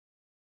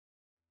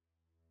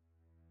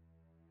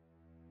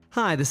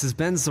Hi, this is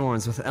Ben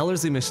Zorns with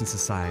Ellerslie Mission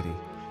Society.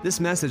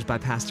 This message by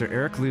Pastor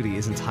Eric Ludy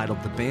is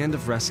entitled The Band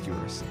of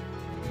Rescuers.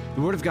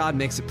 The Word of God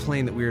makes it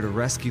plain that we are to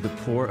rescue the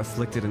poor,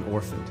 afflicted, and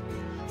orphaned.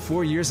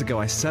 4 years ago,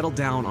 I settled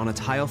down on a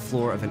tile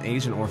floor of an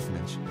Asian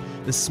orphanage.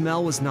 The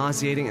smell was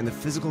nauseating, and the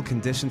physical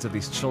conditions of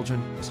these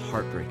children was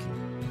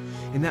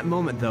heartbreaking. In that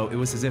moment, though, it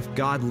was as if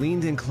God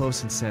leaned in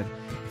close and said,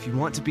 "If you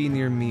want to be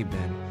near me,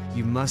 Ben,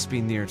 you must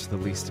be near to the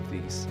least of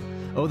these."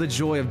 Oh, the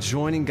joy of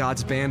joining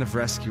God's band of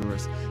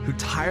rescuers who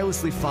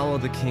tirelessly follow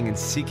the King in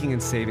seeking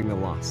and saving the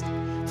lost.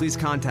 Please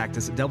contact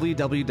us at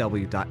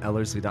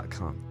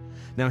www.ellerslie.com.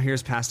 Now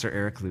here's Pastor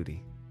Eric Ludy.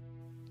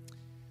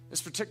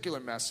 This particular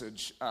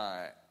message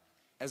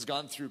has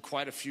gone through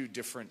quite a few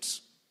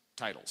different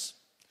titles.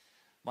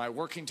 My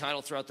working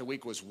title throughout the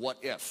week was "What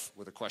If?"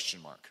 with a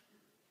question mark.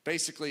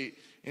 Basically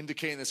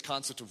indicating this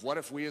concept of what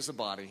if we as a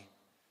body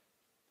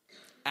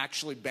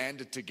actually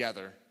banded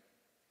together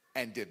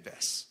and did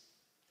this.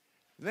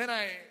 Then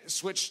I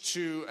switched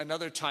to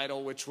another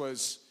title, which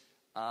was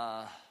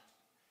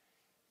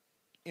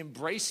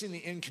Embracing the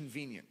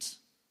Inconvenient.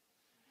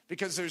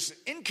 Because there's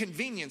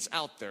inconvenience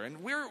out there,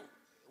 and we're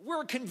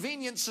a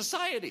convenient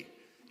society.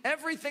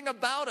 Everything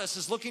about us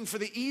is looking for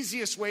the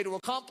easiest way to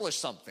accomplish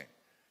something.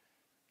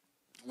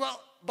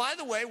 Well, by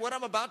the way, what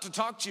I'm about to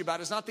talk to you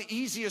about is not the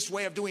easiest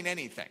way of doing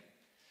anything.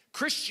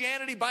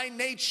 Christianity by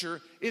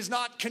nature is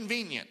not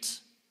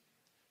convenient.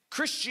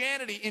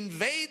 Christianity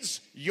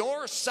invades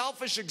your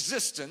selfish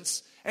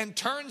existence and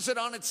turns it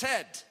on its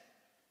head.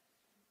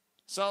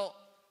 So,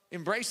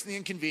 Embracing the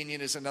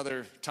Inconvenient is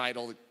another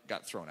title that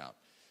got thrown out.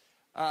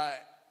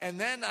 And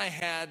then I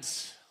had,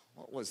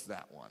 what was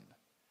that one?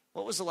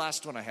 What was the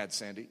last one I had,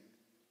 Sandy?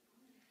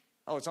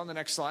 Oh, it's on the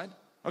next slide?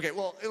 Okay,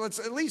 well, let's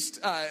at least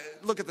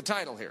look at the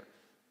title here.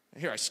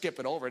 Here, I skip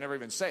it over, I never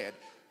even say it.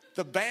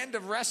 The Band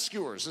of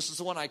Rescuers. This is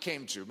the one I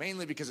came to,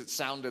 mainly because it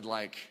sounded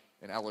like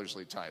an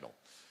Ellerslie title.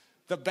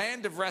 The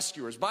Band of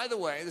Rescuers. By the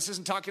way, this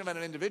isn't talking about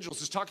an individual,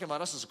 this is talking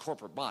about us as a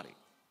corporate body.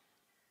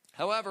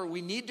 However,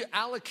 we need to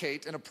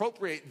allocate and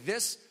appropriate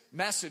this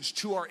message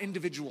to our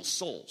individual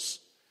souls.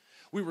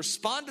 We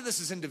respond to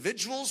this as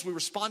individuals, we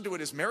respond to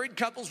it as married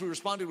couples, we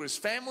respond to it as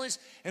families,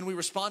 and we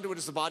respond to it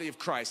as the body of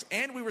Christ.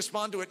 And we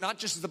respond to it not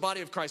just as the body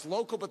of Christ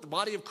local, but the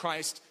body of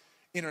Christ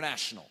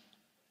international.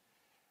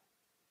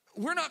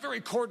 We're not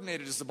very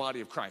coordinated as the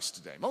body of Christ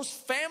today.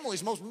 Most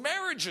families, most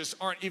marriages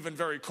aren't even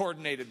very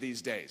coordinated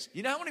these days.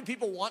 You know how many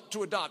people want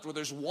to adopt? Well,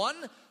 there's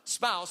one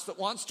spouse that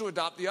wants to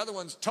adopt, the other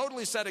one's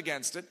totally set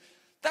against it.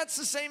 That's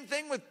the same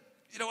thing with,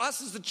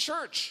 us as the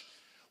church.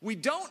 We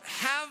don't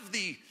have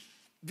the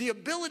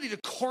ability to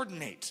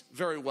coordinate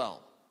very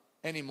well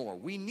anymore.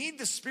 We need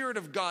the Spirit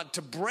of God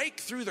to break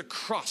through the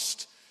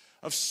crust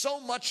of so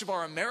much of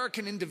our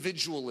American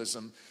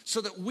individualism so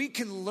that we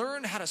can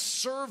learn how to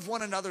serve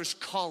one another's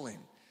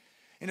calling.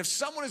 And if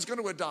someone is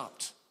going to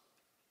adopt,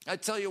 I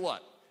tell you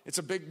what, it's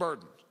a big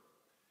burden.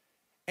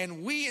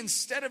 And we,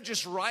 instead of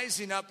just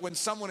rising up when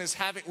someone is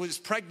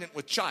pregnant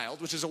with child,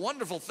 which is a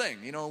wonderful thing,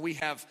 we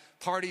have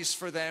parties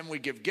for them, we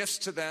give gifts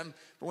to them,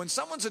 but when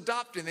someone's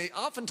adopting, they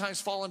oftentimes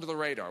fall under the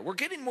radar. We're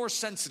getting more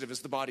sensitive as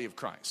the body of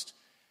Christ.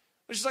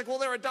 Which is like, well,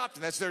 they're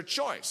adopting, that's their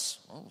choice.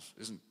 Well,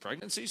 isn't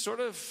pregnancy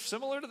sort of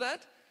similar to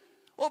that?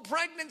 Well,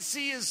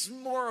 pregnancy is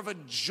more of a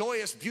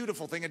joyous,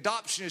 beautiful thing.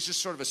 Adoption is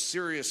just sort of a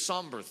serious,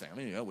 somber thing.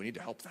 We need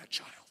to help that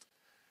child.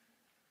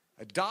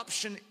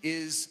 Adoption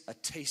is a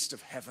taste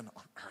of heaven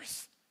on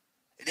earth.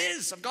 It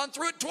is. I've gone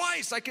through it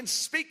twice. I can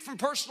speak from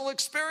personal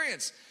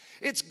experience.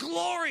 It's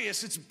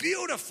glorious. It's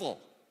beautiful.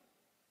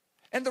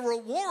 And the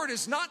reward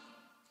is not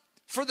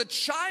for the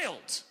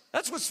child.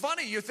 That's what's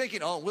funny. You're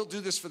thinking, oh, we'll do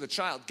this for the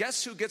child.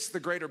 Guess who gets the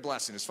greater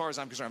blessing? As far as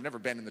I'm concerned, I've never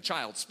been in the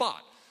child's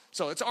spot.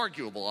 So it's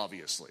arguable,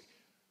 obviously.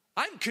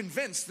 I'm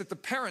convinced that the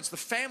parents, the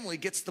family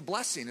gets the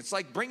blessing. It's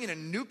like bringing a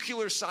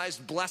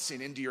nuclear-sized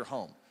blessing into your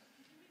home.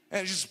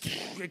 And it just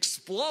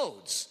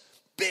explodes.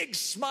 Big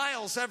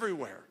smiles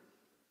everywhere.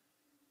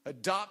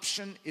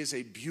 Adoption is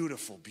a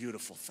beautiful,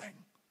 beautiful thing.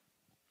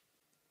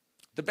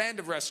 The Band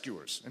of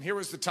Rescuers. And here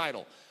was the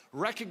title,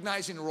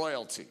 Recognizing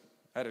Royalty.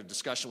 I had a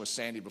discussion with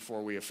Sandy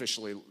before we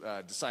officially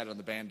decided on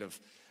the Band of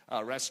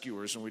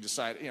Rescuers. And we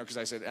decided, because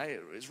I said, hey,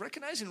 is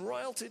recognizing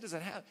royalty, does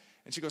that have...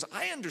 And she goes,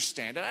 I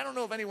understand it. I don't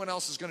know if anyone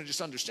else is going to just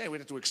understand it.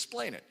 We'd have to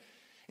explain it.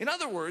 In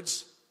other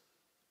words,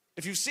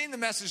 if you've seen the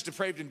message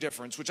Depraved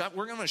Indifference, which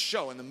we're going to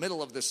show in the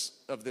middle of this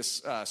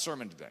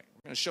sermon today.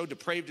 We're going to show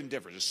Depraved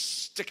Indifference.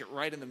 Just stick it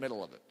right in the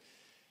middle of it.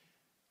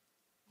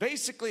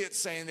 Basically, it's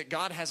saying that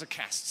God has a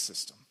caste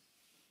system.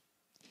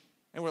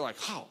 And we're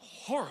like, how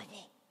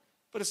horrible.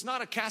 But it's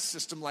not a caste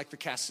system like the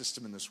caste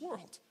system in this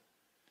world.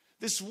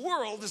 This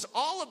world is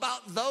all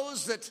about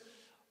those that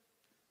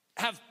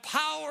have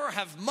power,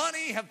 have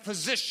money, have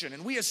position,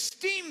 and we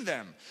esteem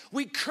them.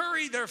 We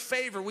curry their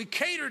favor. We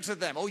cater to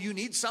them. Oh, you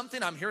need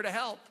something? I'm here to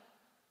help.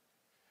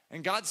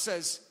 And God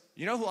says,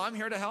 you know who I'm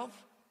here to help?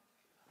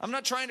 I'm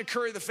not trying to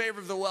curry the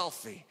favor of the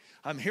wealthy.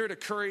 I'm here to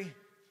curry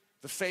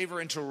the favor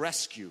and to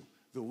rescue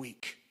the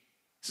weak.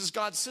 This is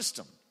God's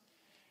system.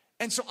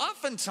 And so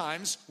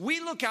oftentimes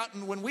we look out,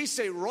 and when we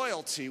say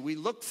royalty, we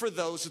look for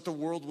those that the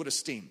world would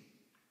esteem.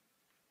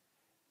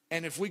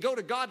 And if we go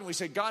to God and we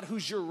say, God,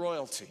 who's your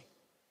royalty?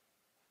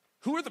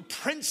 Who are the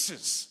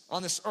princes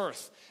on this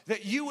earth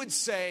that you would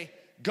say,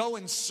 go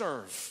and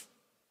serve?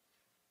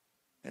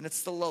 And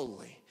it's the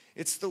lowly,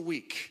 it's the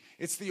weak,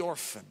 it's the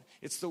orphan,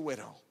 it's the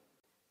widow.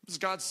 This is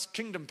God's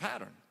kingdom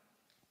pattern.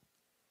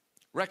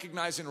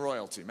 Recognizing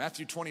royalty.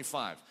 Matthew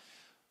 25.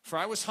 For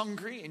I was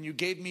hungry and you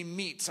gave me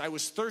meat. I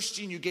was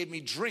thirsty and you gave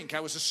me drink. I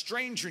was a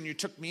stranger and you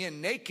took me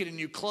in. Naked and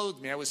you clothed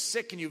me. I was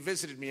sick and you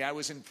visited me. I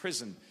was in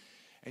prison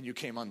and you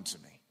came unto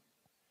me.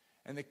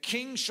 And the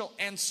king shall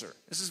answer.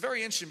 This is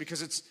very interesting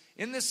because it's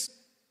in this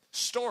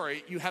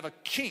story you have a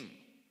king.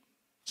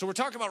 So we're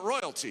talking about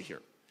royalty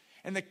here.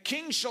 And the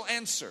king shall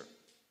answer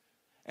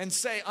and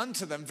say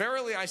unto them,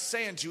 verily I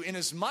say unto you,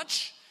 inasmuch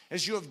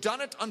as you have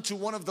done it unto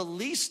one of the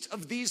least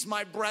of these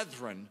my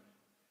brethren,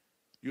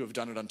 you have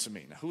done it unto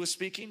me. Now, who is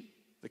speaking?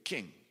 The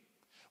king.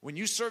 When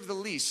you serve the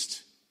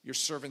least, you're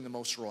serving the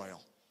most royal.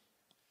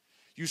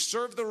 You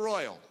serve the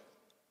royal.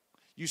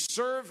 You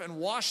serve and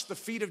wash the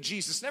feet of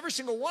Jesus. And every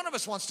single one of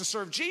us wants to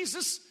serve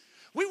Jesus.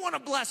 We want to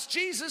bless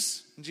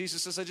Jesus. And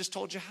Jesus says, I just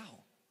told you how.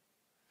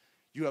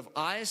 You have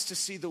eyes to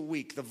see the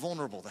weak, the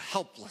vulnerable, the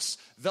helpless,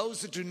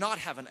 those that do not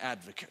have an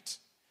advocate.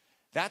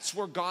 That's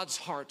where God's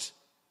heart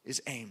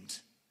is aimed.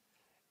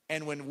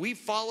 And when we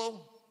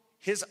follow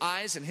his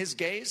eyes and his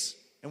gaze,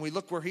 and we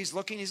look where he's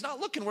looking, he's not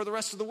looking where the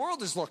rest of the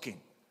world is looking.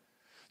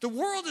 The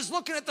world is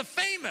looking at the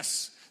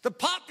famous, the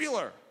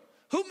popular,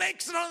 who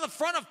makes it on the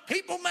front of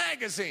People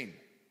magazine.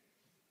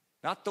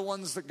 Not the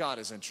ones that God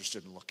is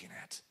interested in looking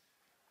at.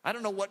 I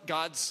don't know what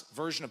God's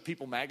version of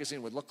People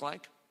magazine would look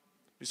like.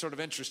 It'd be sort of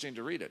interesting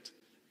to read it.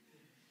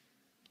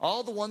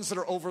 All the ones that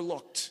are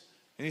overlooked.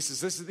 And he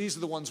says, these are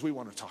the ones we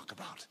want to talk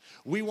about.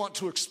 We want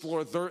to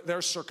explore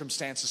their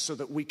circumstances so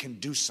that we can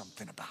do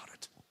something about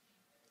it.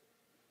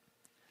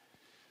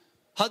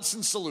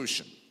 Hudson's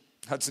solution.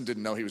 Hudson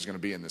didn't know he was going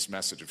to be in this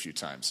message a few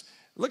times.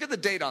 Look at the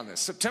date on this,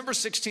 September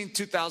 16,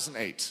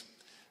 2008.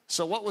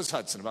 So what was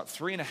Hudson, about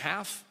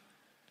 3.5?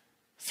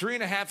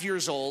 3.5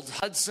 years old,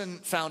 Hudson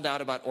found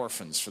out about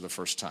orphans for the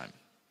first time.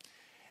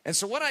 And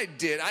so what I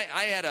did,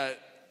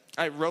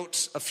 I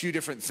wrote a few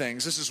different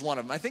things. This is one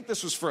of them. I think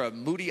this was for I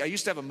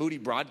used to have a Moody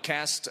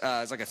broadcast.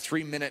 It's like a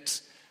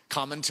 3-minute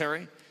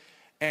commentary.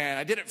 And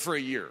I did it for a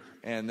year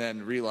and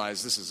then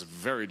realized this is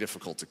very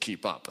difficult to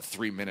keep up, a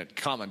 3-minute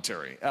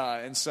commentary.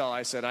 And so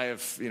I said, I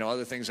have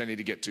other things I need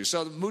to get to.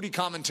 So the Moody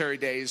commentary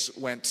days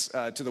went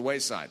to the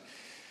wayside.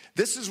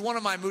 This is one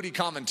of my Moody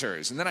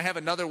commentaries. And then I have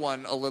another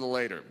one a little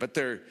later. But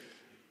they're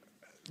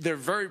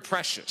very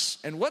precious.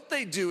 And what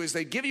they do is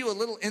they give you a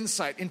little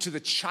insight into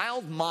the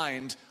child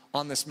mind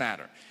on this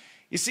matter.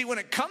 You see, when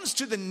it comes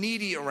to the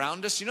needy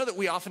around us, you know that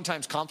we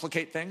oftentimes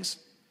complicate things?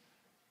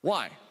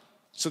 Why?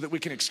 So that we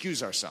can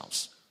excuse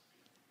ourselves.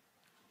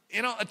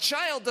 A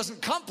child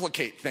doesn't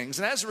complicate things,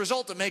 and as a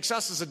result, it makes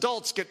us as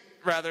adults get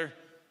rather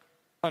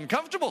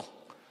uncomfortable.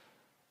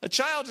 A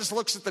child just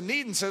looks at the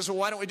need and says, well,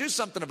 why don't we do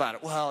something about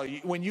it? Well,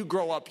 when you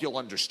grow up, you'll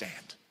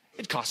understand.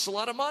 It costs a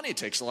lot of money. It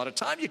takes a lot of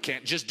time. You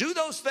can't just do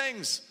those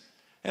things.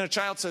 And a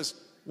child says,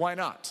 why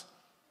not?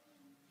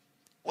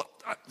 Well,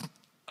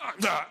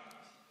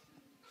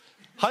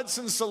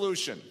 Hudson's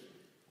solution.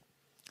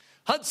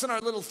 Hudson,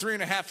 our little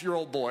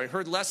 3.5-year-old boy,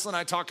 heard Leslie and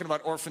I talking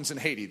about orphans in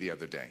Haiti the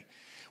other day.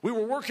 We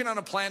were working on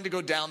a plan to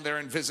go down there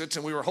and visit,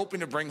 and we were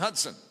hoping to bring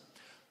Hudson.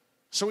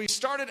 So he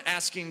started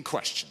asking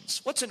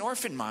questions. What's an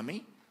orphan,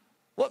 Mommy?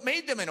 What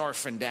made them an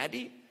orphan,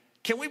 Daddy?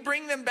 Can we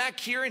bring them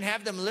back here and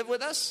have them live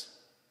with us?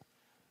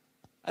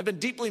 I've been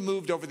deeply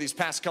moved over these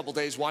past couple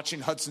days watching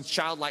Hudson's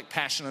childlike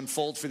passion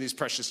unfold for these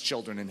precious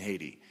children in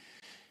Haiti.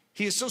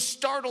 He is so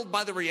startled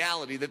by the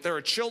reality that there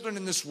are children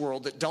in this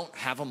world that don't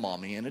have a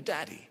mommy and a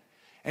daddy.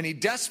 And he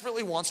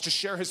desperately wants to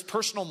share his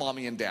personal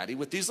mommy and daddy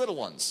with these little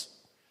ones.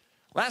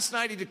 Last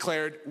night he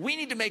declared, we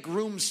need to make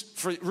room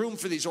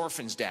for these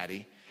orphans,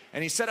 Daddy.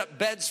 And he set up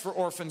beds for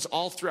orphans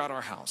all throughout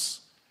our house.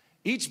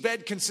 Each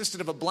bed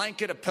consisted of a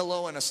blanket, a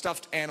pillow, and a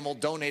stuffed animal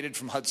donated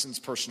from Hudson's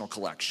personal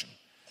collection.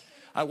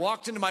 I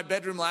walked into my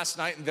bedroom last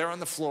night, and there on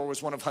the floor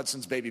was one of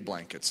Hudson's baby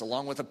blankets,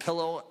 along with a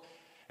pillow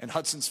and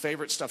Hudson's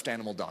favorite stuffed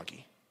animal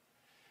doggy.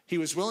 He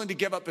was willing to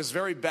give up his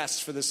very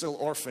best for this little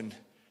orphan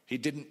he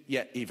didn't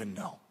yet even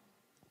know.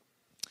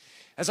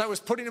 As I was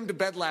putting him to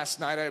bed last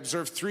night, I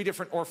observed 3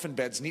 different orphan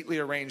beds neatly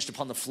arranged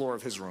upon the floor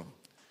of his room.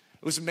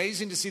 It was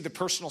amazing to see the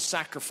personal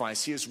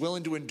sacrifice he is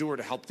willing to endure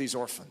to help these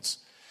orphans.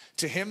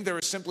 To him, there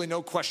is simply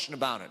no question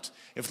about it.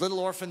 If little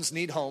orphans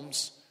need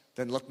homes,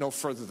 then look no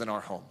further than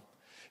our home.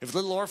 If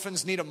little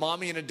orphans need a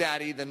mommy and a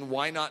daddy, then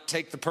why not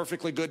take the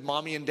perfectly good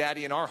mommy and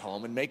daddy in our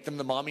home and make them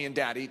the mommy and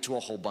daddy to a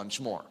whole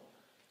bunch more?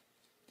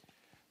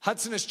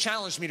 Hudson has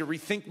challenged me to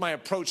rethink my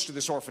approach to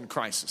this orphan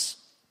crisis.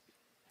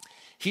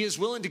 He is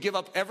willing to give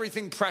up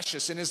everything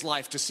precious in his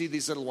life to see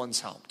these little ones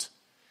helped.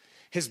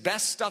 His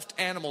best stuffed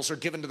animals are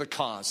given to the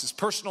cause. His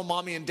personal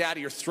mommy and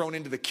daddy are thrown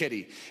into the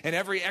kitty. And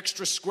every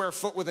extra square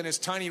foot within his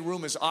tiny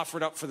room is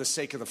offered up for the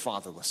sake of the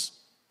fatherless.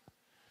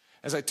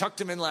 As I tucked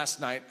him in last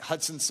night,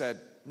 Hudson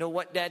said, "Know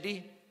what,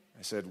 Daddy?"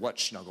 I said, "What,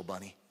 Snuggle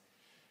Bunny?"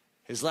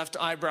 His left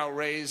eyebrow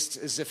raised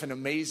as if an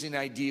amazing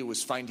idea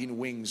was finding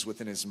wings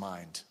within his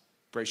mind.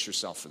 Brace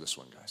yourself for this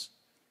one, guys.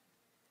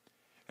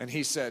 And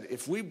he said,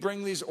 "If we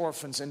bring these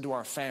orphans into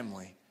our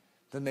family,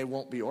 then they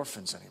won't be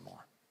orphans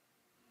anymore."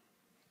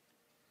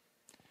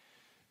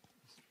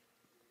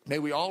 May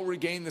we all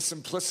regain the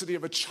simplicity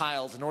of a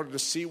child in order to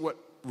see what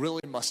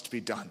really must be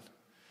done.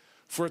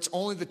 For it's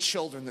only the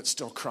children that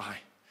still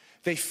cry.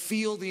 They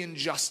feel the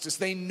injustice.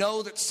 They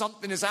know that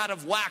something is out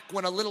of whack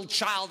when a little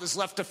child is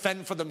left to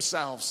fend for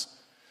themselves.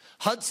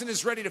 Hudson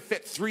is ready to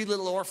fit 3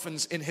 little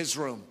orphans in his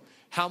room.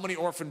 How many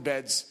orphan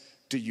beds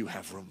do you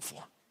have room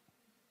for?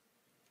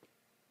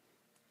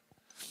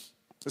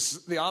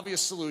 The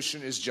obvious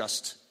solution is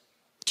just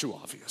too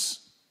obvious.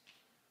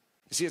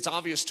 You see, it's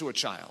obvious to a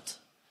child.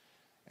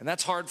 And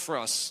that's hard for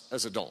us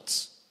as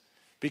adults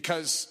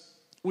because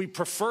we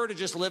prefer to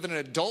just live in an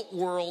adult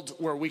world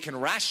where we can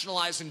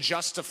rationalize and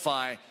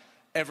justify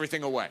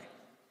everything away.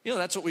 You know,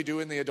 that's what we do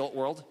in the adult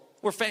world.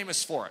 We're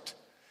famous for it.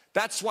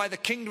 That's why the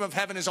kingdom of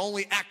heaven is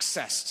only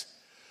accessed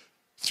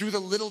through the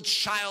little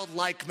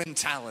childlike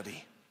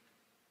mentality.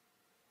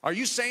 Are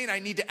you saying I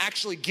need to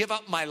actually give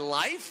up my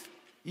life?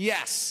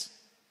 Yes.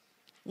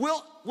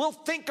 We'll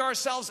think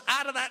ourselves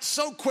out of that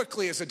so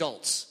quickly as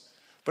adults.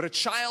 But a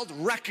child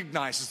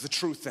recognizes the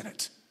truth in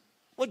it.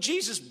 Well,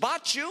 Jesus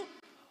bought you,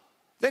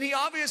 then he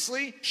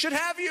obviously should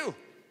have you.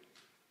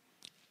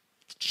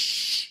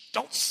 Shh,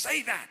 don't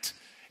say that.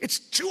 It's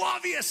too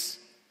obvious.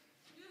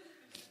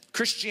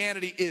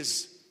 Christianity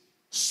is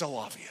so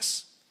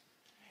obvious.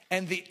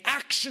 And the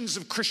actions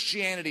of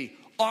Christianity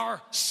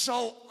are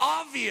so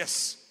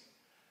obvious.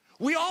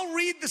 We all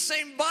read the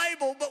same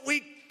Bible, but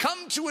we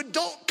come to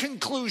adult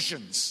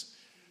conclusions.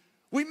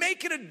 We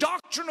make it a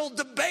doctrinal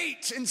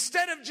debate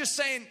instead of just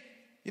saying,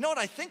 you know what,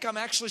 I think I'm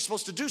actually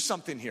supposed to do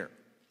something here.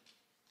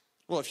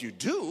 Well, if you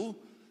do,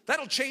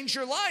 that'll change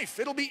your life.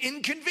 It'll be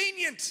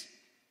inconvenient.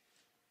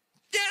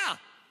 Yeah.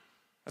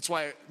 That's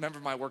why I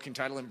remember my working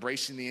title,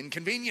 Embracing the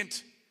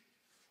Inconvenient.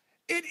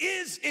 It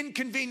is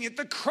inconvenient.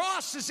 The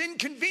cross is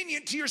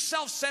inconvenient to your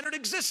self-centered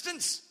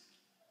existence.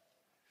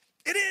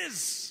 It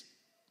is.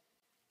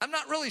 I'm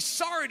not really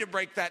sorry to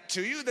break that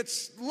to you.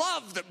 That's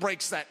love that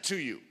breaks that to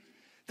you.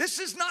 This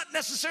is not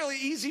necessarily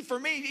easy for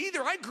me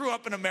either. I grew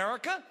up in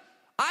America.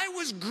 I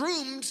was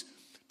groomed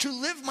to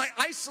live my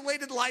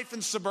isolated life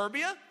in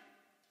suburbia.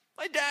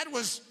 My dad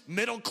was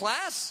middle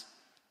class.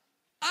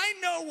 I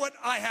know what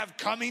I have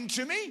coming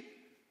to me.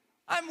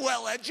 I'm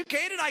well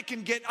educated. I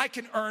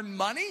can earn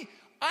money.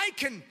 I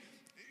can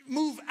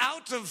move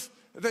out of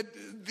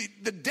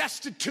the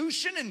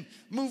destitution and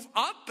move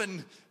up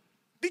and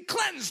be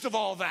cleansed of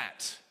all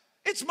that.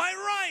 It's my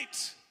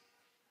right.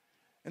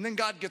 And then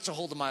God gets a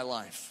hold of my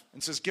life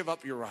and says, give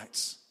up your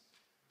rights.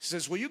 He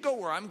says, will you go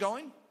where I'm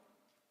going?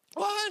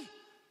 What?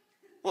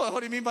 Well, what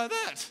do you mean by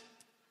that?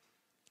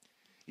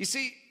 You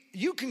see,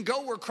 you can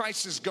go where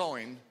Christ is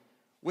going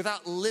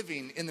without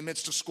living in the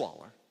midst of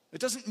squalor.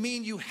 It doesn't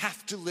mean you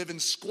have to live in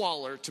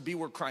squalor to be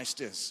where Christ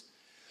is.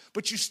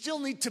 But you still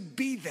need to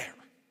be there.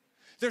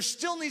 There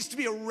still needs to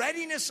be a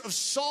readiness of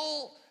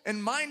soul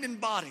and mind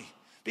and body.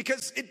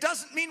 Because it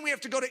doesn't mean we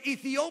have to go to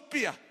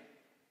Ethiopia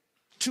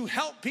to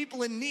help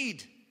people in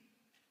need.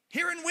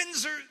 Here in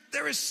Windsor,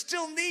 there is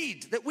still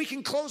need that we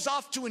can close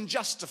off to and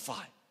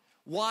justify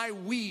why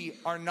we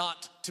are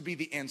not to be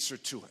the answer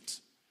to it.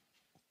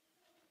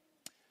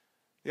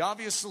 The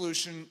obvious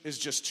solution is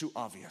just too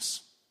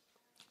obvious.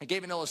 I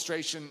gave an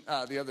illustration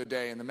the other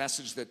day in the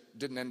message that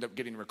didn't end up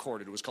getting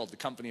recorded. It was called The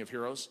Company of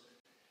Heroes.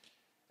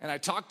 And I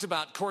talked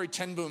about Corrie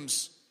ten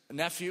Boom's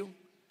nephew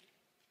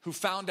who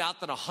found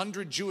out that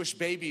 100 Jewish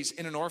babies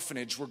in an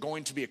orphanage were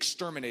going to be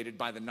exterminated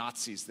by the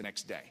Nazis the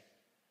next day.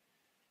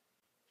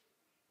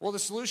 Well, the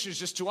solution is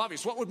just too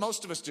obvious. What would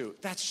most of us do?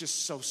 That's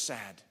just so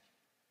sad.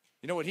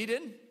 You know what he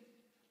did?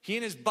 He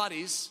and his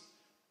buddies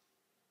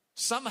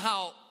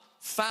somehow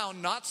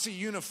found Nazi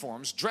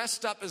uniforms,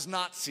 dressed up as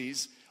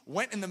Nazis,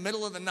 went in the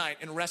middle of the night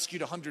and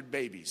rescued 100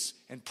 babies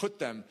and put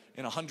them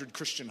in 100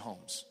 Christian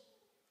homes.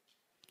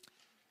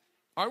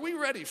 Are we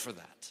ready for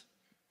that?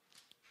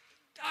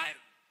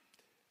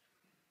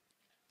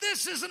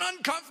 This is an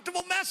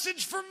uncomfortable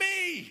message for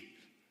me.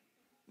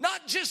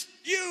 Not just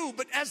you,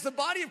 but as the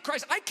body of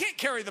Christ. I can't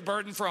carry the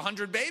burden for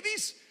 100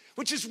 babies,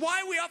 which is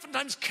why we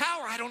oftentimes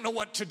cower. I don't know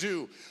what to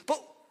do.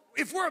 But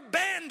if we're a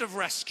band of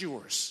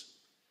rescuers,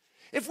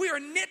 if we are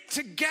knit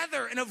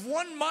together and of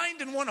one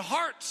mind and one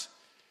heart,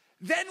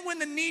 then when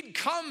the need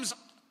comes,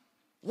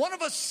 one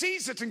of us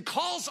sees it and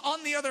calls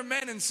on the other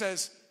men and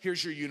says,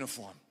 here's your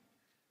uniform.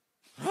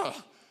 All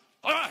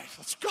right,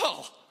 let's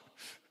go.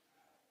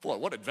 Boy,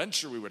 what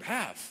adventure we would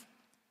have.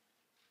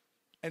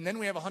 And then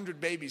we have 100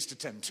 babies to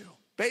tend to.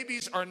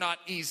 Babies are not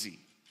easy.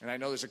 And I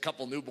know there's a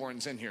couple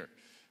newborns in here.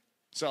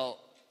 So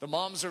the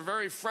moms are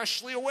very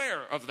freshly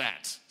aware of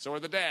that. So are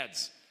the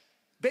dads.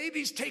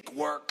 Babies take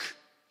work.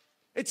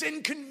 It's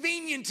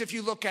inconvenient if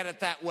you look at it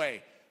that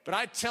way. But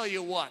I tell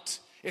you what,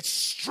 it's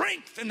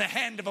strength in the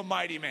hand of a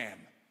mighty man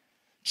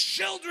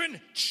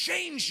Children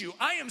change you.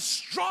 I am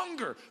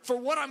stronger for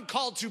what I'm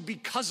called to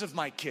because of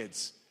my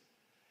kids.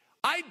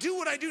 I do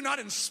what I do not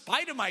in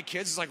spite of my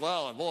kids. It's like,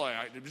 well, boy,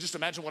 just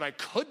imagine what I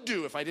could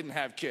do if I didn't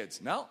have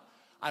kids. No,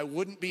 I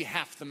wouldn't be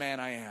half the man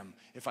I am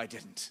if I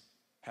didn't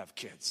have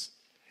kids.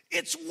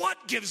 It's what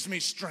gives me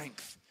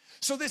strength.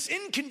 So this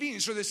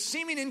inconvenience, or this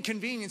seeming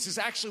inconvenience, is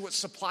actually what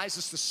supplies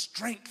us the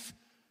strength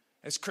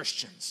as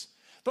Christians.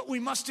 But we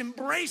must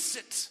embrace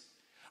it.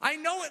 I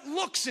know it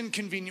looks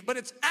inconvenient, but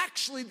it's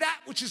actually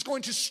that which is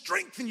going to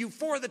strengthen you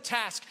for the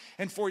task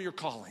and for your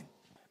calling.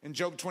 In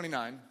Job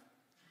 29,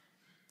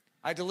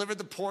 I delivered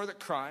the poor that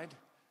cried,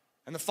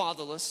 and the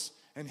fatherless,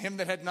 and him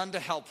that had none to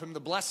help him. The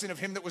blessing of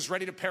him that was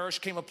ready to perish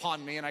came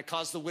upon me, and I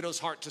caused the widow's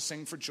heart to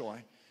sing for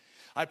joy.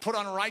 I put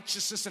on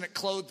righteousness, and it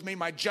clothed me.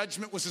 My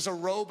judgment was as a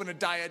robe and a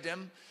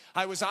diadem.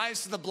 I was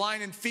eyes to the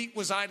blind, and feet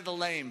was I to the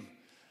lame.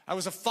 I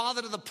was a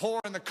father to the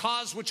poor, and the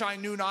cause which I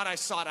knew not I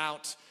sought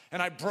out.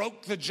 And I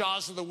broke the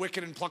jaws of the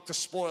wicked and plucked the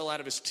spoil out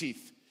of his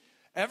teeth.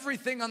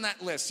 Everything on that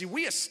list. See,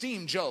 we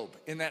esteem Job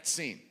in that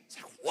scene. It's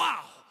like, wow,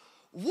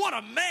 what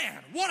a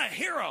man, what a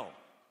hero.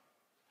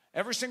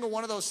 Every single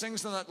one of those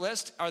things on that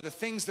list are the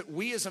things that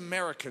we as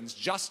Americans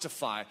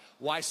justify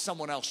why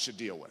someone else should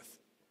deal with.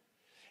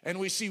 And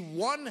we see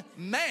one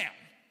man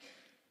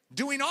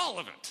doing all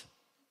of it.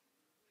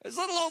 It's a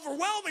little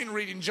overwhelming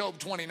reading Job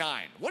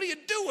 29. What do you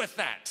do with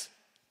that?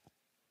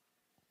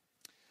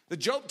 The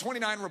Job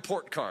 29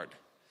 report card.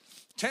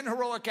 10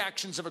 heroic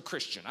actions of a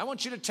Christian. I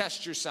want you to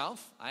test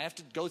yourself. I have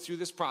to go through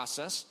this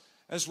process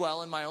as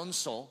well in my own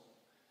soul.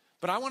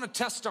 But I want to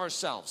test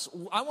ourselves.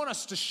 I want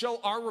us to show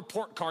our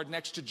report card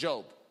next to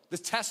Job. The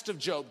test of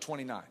Job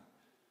 29. It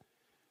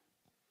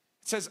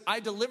says, I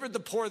delivered the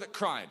poor that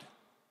cried.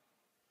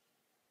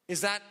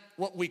 Is that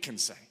what we can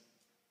say?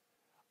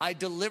 I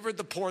delivered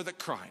the poor that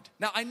cried.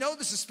 Now, I know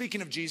this is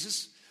speaking of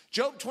Jesus.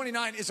 Job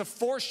 29 is a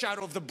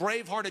foreshadow of the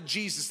brave-hearted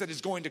Jesus that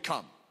is going to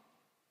come.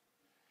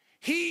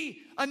 He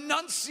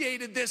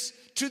enunciated this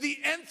to the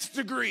nth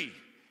degree.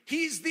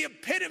 He's the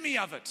epitome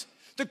of it.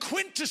 The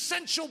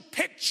quintessential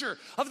picture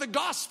of the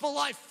gospel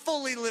life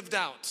fully lived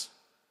out.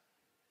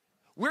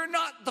 We're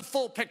not the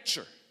full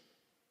picture.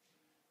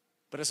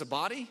 But as a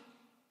body,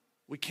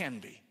 we can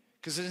be.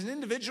 Because as an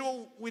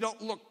individual, we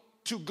don't look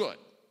too good.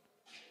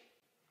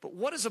 But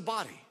what is a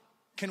body?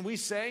 Can we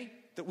say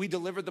that we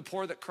delivered the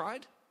poor that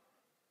cried?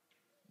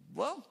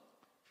 Well,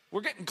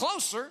 we're getting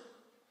closer.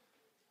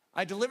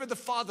 I delivered the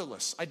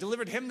fatherless. I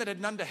delivered him that had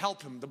none to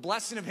help him. The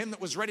blessing of him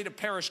that was ready to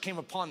perish came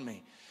upon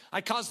me.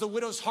 I caused the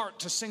widow's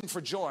heart to sing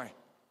for joy.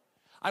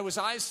 I was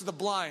eyes to the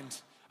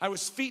blind. I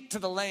was feet to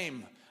the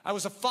lame. I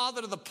was a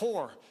father to the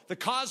poor. The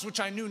cause which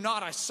I knew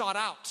not I sought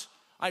out.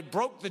 I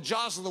broke the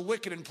jaws of the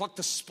wicked and plucked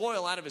the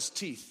spoil out of his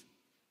teeth.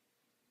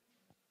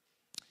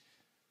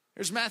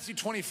 Here's Matthew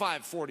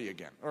 25:40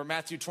 again. Or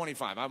Matthew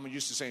 25. I'm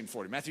used to saying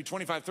 40. Matthew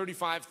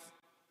 25:35.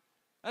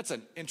 That's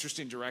an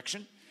interesting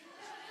direction.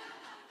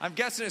 I'm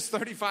guessing it's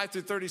 35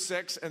 through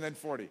 36 and then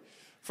 40.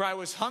 For I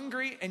was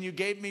hungry and you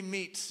gave me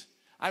meat.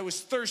 I was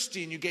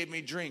thirsty and you gave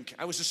me drink.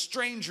 I was a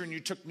stranger and you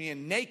took me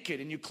in, naked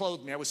and you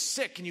clothed me. I was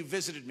sick and you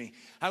visited me.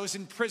 I was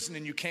in prison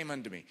and you came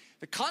unto me.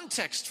 The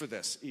context for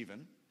this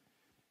even.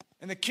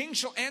 And the king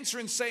shall answer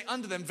and say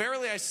unto them,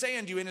 verily I say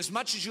unto you,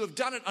 inasmuch as you have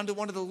done it unto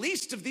one of the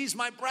least of these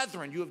my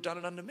brethren, you have done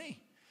it unto me.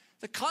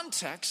 The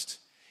context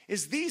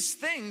is these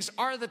things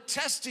are the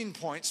testing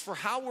points for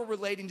how we're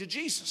relating to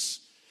Jesus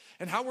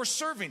and how we're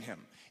serving him.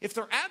 If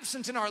they're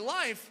absent in our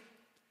life,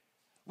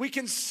 we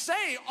can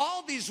say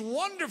all these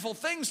wonderful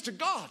things to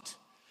God,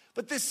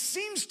 but this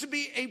seems to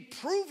be a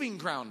proving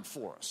ground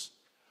for us.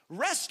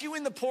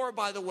 Rescuing the poor,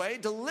 by the way,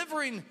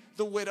 delivering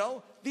the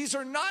widow, these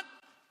are not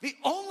the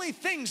only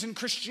things in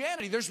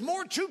Christianity. There's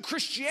more to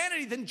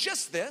Christianity than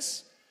just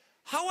this.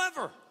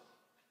 However,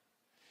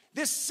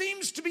 this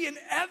seems to be an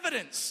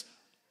evidence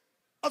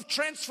of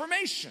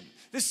transformation.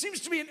 This seems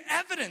to be an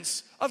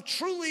evidence of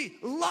truly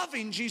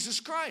loving Jesus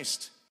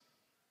Christ.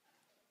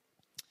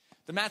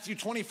 The Matthew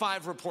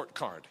 25 report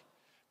card.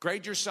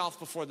 Grade yourself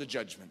before the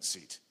judgment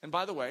seat. And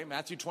by the way,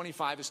 Matthew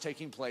 25 is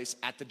taking place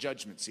at the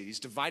judgment seat. He's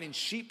dividing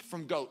sheep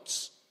from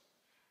goats.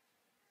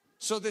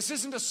 So this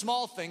isn't a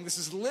small thing. This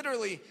is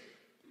literally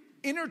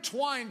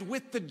intertwined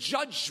with the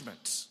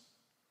judgment.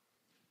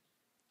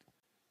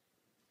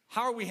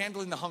 How are we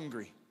handling the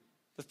hungry,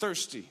 the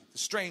thirsty, the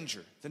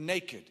stranger, the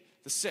naked,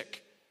 the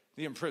sick,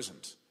 the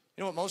imprisoned?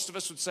 You know what most of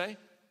us would say?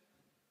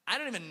 I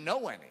don't even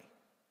know any.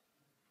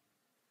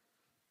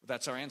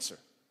 That's our answer.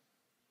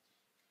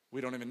 We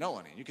don't even know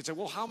any. You could say,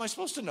 well, how am I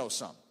supposed to know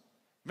some?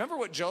 Remember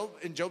what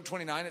in Job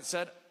 29 it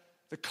said?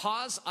 The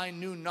cause I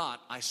knew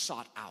not, I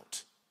sought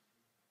out.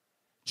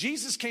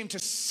 Jesus came to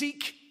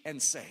seek and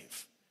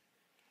save.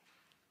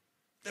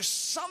 There's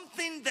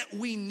something that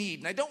we need,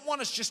 and I don't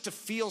want us just to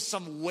feel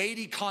some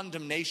weighty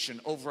condemnation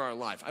over our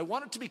life. I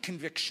want it to be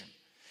conviction.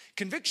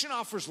 Conviction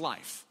offers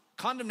life.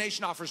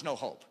 Condemnation offers no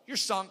hope. You're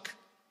sunk.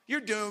 You're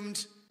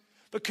doomed.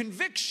 But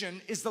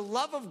conviction is the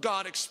love of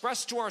God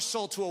expressed to our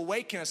soul to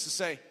awaken us to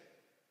say,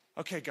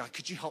 okay, God,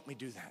 could you help me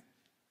do that?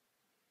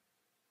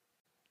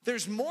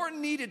 there's more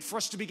needed for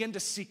us to begin to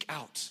seek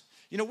out.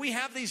 You know, we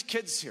have these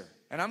kids here,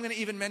 and I'm going to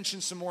even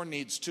mention some more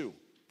needs too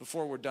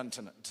before we're done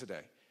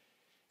today.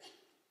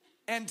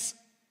 And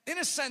in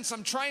a sense,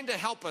 I'm trying to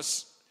help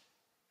us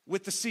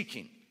with the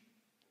seeking.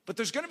 But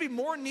there's going to be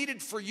more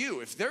needed for you.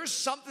 If there's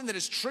something that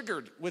is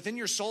triggered within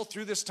your soul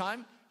through this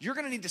time, you're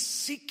going to need to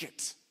seek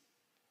it.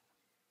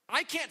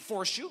 I can't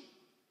force you.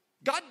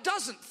 God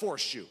doesn't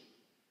force you.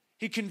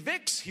 He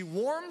convicts, he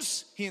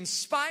warms, he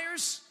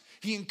inspires,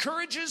 he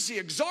encourages, he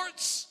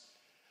exhorts.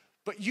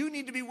 But you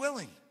need to be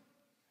willing.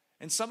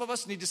 And some of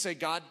us need to say,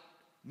 God,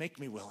 make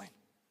me willing.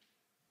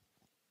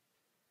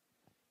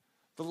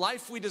 The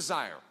life we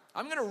desire.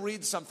 I'm going to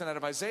read something out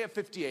of Isaiah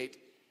 58,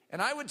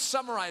 and I would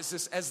summarize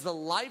this as the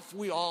life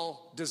we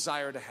all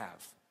desire to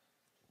have.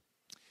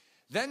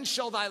 Then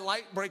shall thy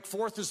light break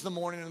forth as the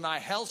morning, and thy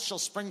health shall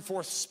spring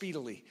forth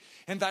speedily.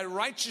 And thy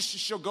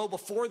righteousness shall go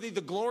before thee.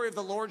 The glory of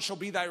the Lord shall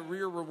be thy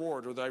rear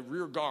reward, or thy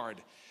rear guard.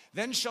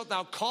 Then shalt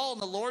thou call,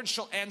 and the Lord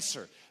shall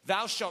answer.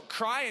 Thou shalt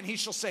cry, and he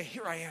shall say,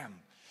 here I am.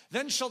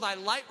 Then shall thy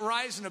light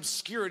rise in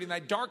obscurity, and thy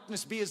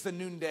darkness be as the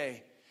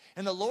noonday.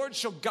 And the Lord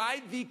shall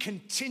guide thee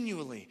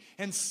continually,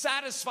 and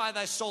satisfy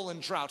thy soul in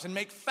drought, and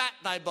make fat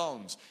thy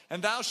bones.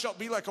 And thou shalt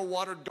be like a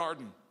watered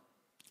garden,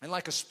 and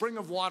like a spring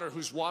of water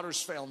whose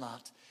waters fail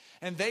not.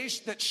 And they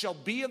that shall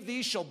be of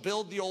thee shall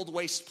build the old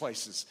waste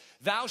places.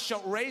 Thou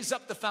shalt raise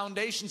up the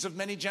foundations of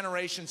many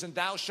generations, and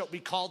thou shalt be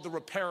called the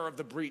repairer of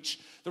the breach,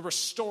 the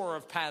restorer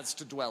of paths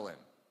to dwell in.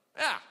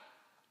 Yeah,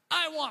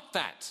 I want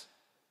that.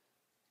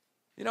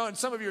 You know, and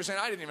some of you are saying,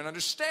 I didn't even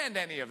understand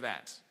any of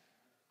that.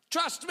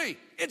 Trust me,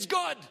 it's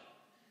good.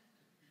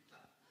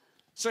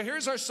 So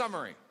here's our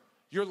summary.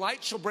 Your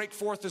light shall break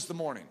forth as the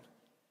morning.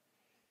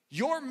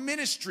 Your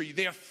ministry,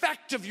 the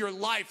effect of your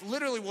life,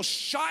 literally will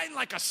shine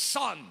like a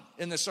sun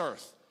in this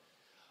earth.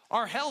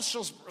 Our health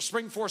shall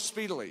spring forth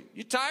speedily.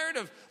 You tired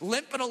of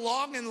limping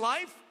along in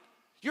life?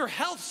 Your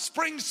health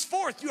springs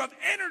forth. You have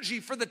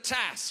energy for the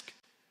task.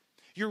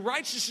 Your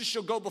righteousness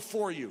shall go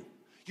before you.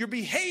 Your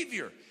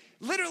behavior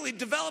literally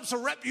develops a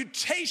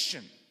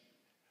reputation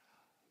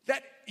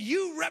that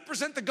you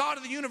represent the God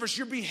of the universe.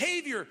 Your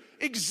behavior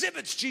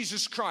exhibits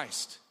Jesus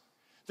Christ.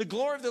 The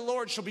glory of the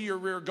Lord shall be your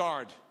rear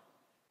guard.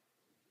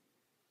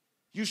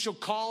 You shall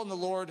call, and the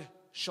Lord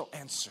shall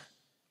answer.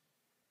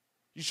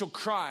 You shall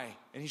cry,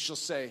 and he shall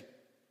say,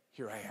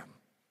 here I am.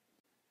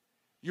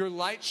 Your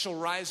light shall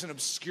rise in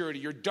obscurity.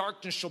 Your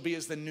darkness shall be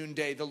as the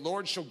noonday. The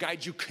Lord shall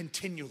guide you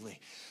continually.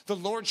 The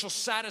Lord shall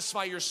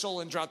satisfy your soul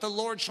in drought. The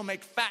Lord shall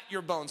make fat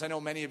your bones. I know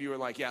many of you are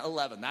like, yeah,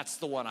 11. That's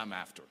the one I'm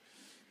after.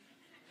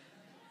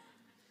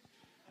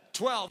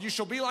 12, you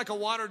shall be like a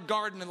watered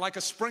garden and like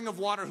a spring of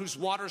water whose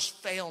waters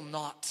fail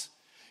not.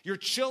 Your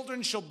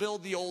children shall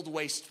build the old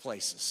waste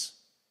places.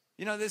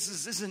 You know, this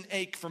is an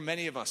ache for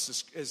many of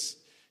us as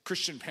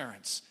Christian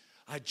parents.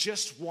 I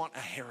just want a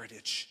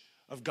heritage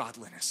of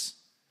godliness.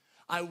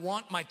 I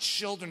want my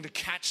children to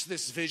catch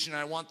this vision.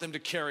 I want them to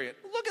carry it.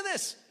 Look at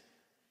this.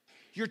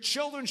 Your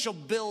children shall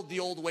build the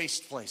old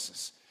waste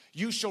places.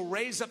 You shall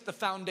raise up the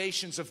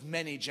foundations of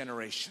many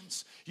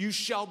generations. You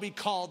shall be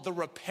called the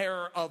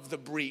repairer of the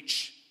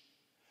breach.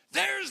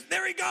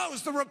 There he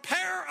goes, the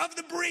repairer of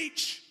the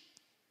breach.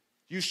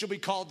 You shall be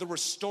called the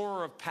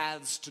restorer of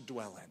paths to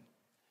dwell in.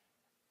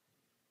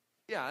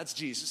 Yeah, that's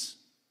Jesus.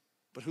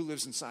 But who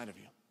lives inside of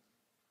you?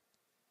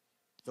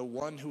 The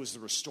one who is the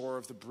restorer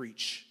of the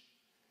breach.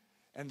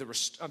 And the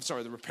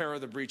repairer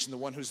of the breach, and the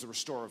one who's the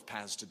restorer of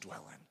paths to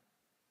dwell in.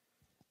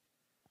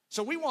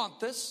 So we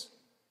want this.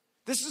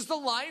 This is the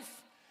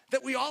life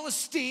that we all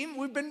esteem.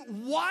 We've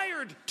been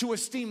wired to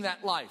esteem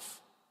that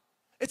life.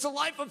 It's a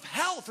life of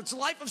health. It's a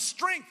life of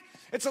strength.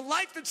 It's a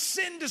life that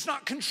sin does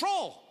not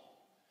control.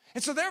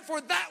 And so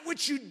therefore, that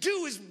which you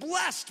do is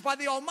blessed by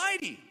the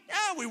Almighty.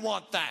 Yeah, we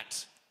want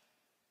that.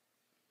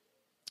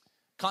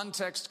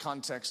 Context,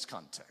 context,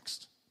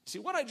 context. See,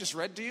 what I just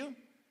read to you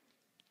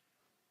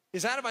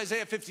is out of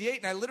Isaiah 58,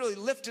 and I literally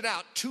lifted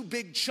out two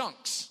big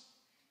chunks.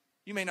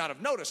 You may not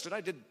have noticed it.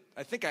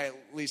 I think I at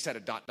least had a ...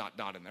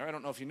 in there. I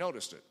don't know if you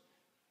noticed it.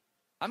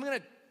 I'm going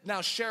to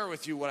now share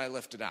with you what I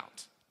lifted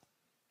out.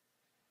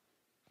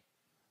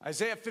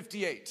 Isaiah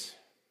 58.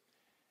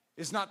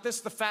 Is not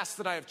this the fast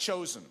that I have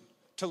chosen?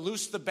 To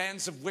loose the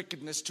bands of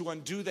wickedness, to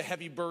undo the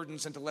heavy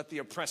burdens, and to let the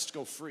oppressed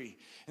go free,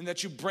 and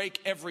that you break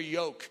every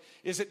yoke?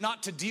 Is it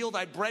not to deal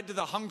thy bread to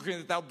the hungry,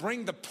 and that thou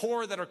bring the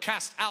poor that are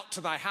cast out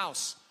to thy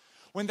house?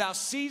 When thou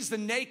seest the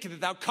naked,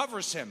 that thou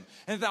coverest him,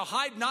 and that thou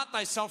hide not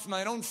thyself from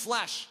thine own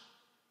flesh.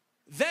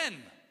 Then,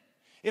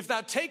 if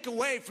thou take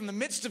away from the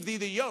midst of thee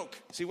the yoke.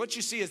 See, what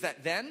you see is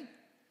that then,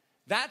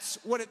 that's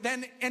what it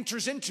then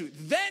enters into.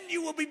 Then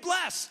you will be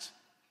blessed.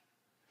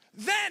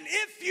 Then,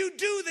 if you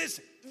do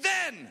this,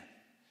 then.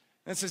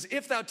 And it says,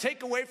 if thou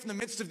take away from the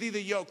midst of thee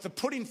the yoke, the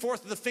putting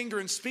forth of the finger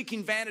and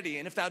speaking vanity,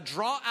 and if thou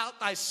draw out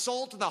thy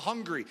soul to the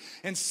hungry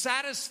and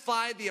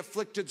satisfy the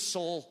afflicted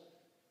soul,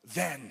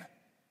 then.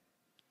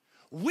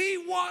 We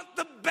want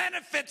the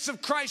benefits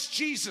of Christ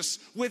Jesus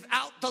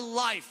without the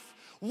life.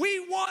 We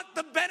want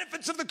the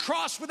benefits of the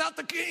cross without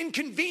the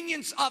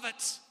inconvenience of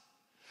it.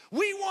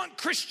 We want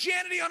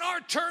Christianity on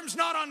our terms,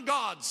 not on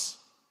God's.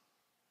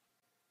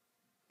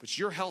 But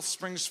your health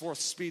springs forth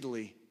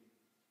speedily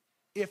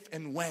if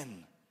and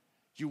when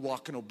you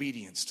walk in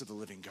obedience to the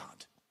living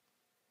God.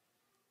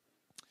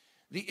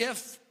 The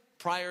if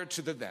prior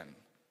to the then.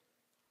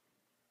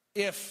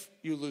 If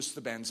you loose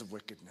the bands of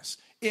wickedness,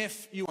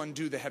 if you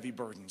undo the heavy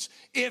burdens,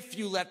 if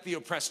you let the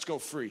oppressed go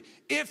free,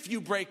 if you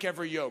break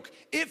every yoke,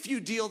 if you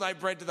deal thy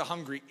bread to the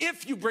hungry,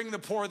 if you bring the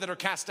poor that are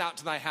cast out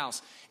to thy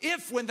house,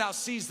 if when thou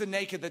seest the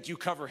naked that you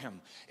cover him,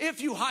 if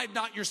you hide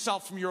not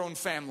yourself from your own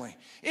family,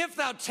 if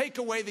thou take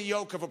away the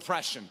yoke of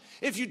oppression,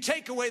 if you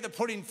take away the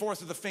putting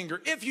forth of the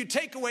finger, if you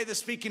take away the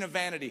speaking of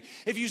vanity,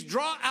 if you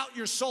draw out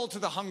your soul to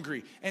the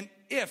hungry, and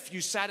if you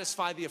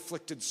satisfy the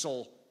afflicted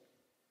soul,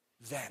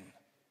 then.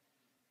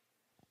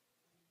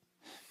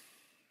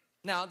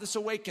 Now, this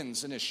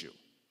awakens an issue.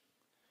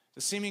 The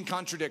seeming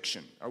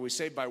contradiction. Are we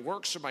saved by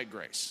works or by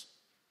grace?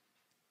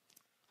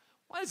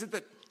 Why is it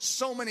that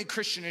so many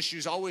Christian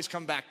issues always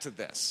come back to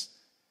this?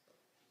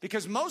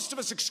 Because most of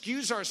us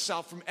excuse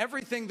ourselves from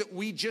everything that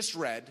we just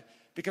read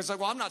because,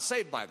 like, well, I'm not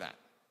saved by that.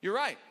 You're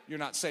right, you're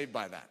not saved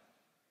by that.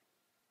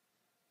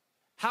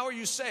 How are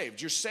you saved?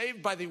 You're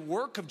saved by the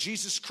work of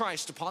Jesus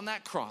Christ upon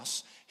that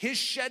cross, his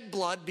shed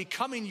blood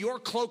becoming your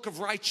cloak of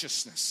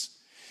righteousness.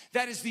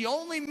 That is the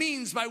only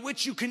means by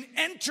which you can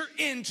enter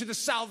into the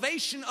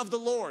salvation of the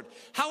Lord.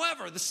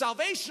 However, the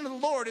salvation of the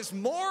Lord is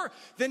more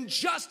than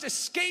just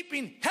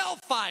escaping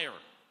hellfire.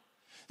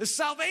 The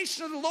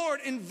salvation of the Lord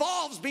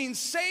involves being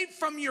saved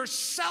from your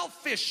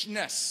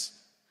selfishness.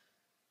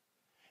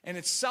 And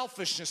it's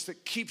selfishness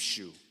that keeps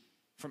you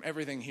from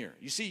everything here.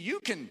 You see, you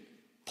can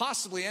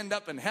possibly end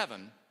up in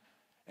heaven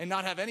and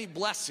not have any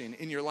blessing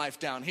in your life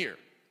down here.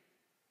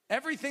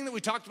 Everything that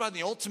we talked about in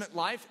the ultimate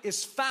life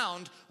is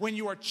found when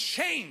you are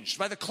changed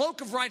by the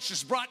cloak of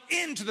righteousness, brought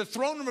into the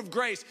throne room of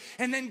grace,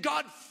 and then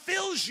God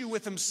fills you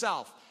with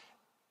himself.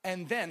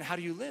 And then how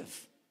do you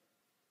live?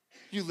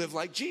 You live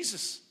like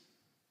Jesus.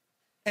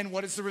 And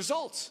what is the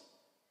result?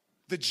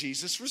 The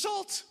Jesus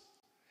result.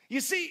 You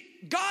see,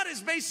 God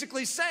is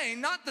basically saying,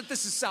 not that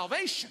this is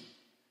salvation.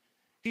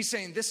 He's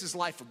saying this is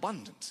life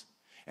abundant,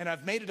 and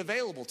I've made it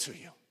available to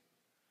you.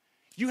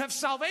 You have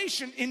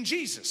salvation in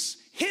Jesus,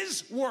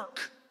 his work.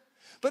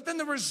 But then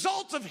the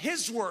result of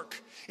his work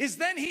is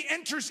then he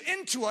enters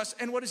into us,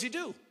 and what does he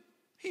do?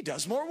 He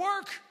does more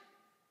work.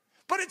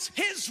 But it's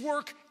his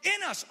work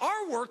in us.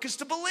 Our work is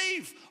to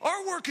believe.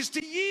 Our work is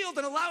to yield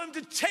and allow him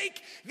to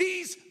take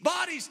these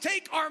bodies,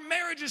 take our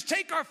marriages,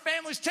 take our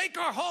families, take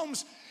our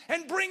homes,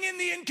 and bring in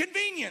the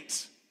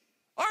inconvenient.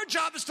 Our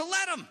job is to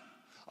let him.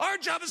 Our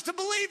job is to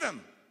believe him.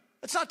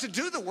 It's not to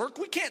do the work.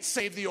 We can't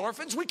save the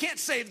orphans. We can't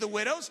save the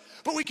widows.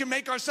 But we can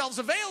make ourselves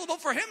available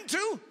for him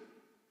to,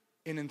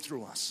 in and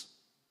through us.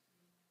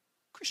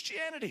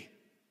 Christianity.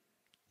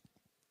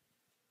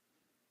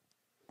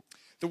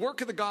 The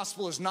work of the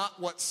gospel is not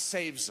what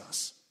saves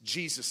us.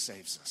 Jesus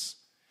saves us.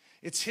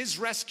 It's his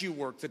rescue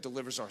work that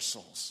delivers our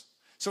souls.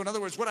 So in other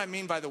words, what I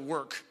mean by the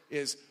work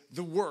is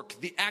the work,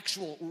 the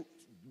actual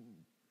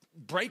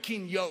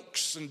breaking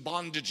yokes and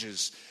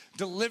bondages,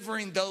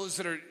 delivering those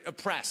that are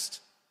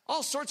oppressed.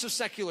 All sorts of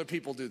secular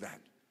people do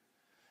that.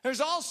 There's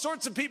all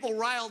sorts of people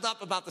riled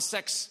up about the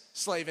sex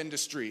slave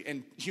industry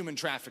and human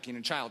trafficking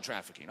and child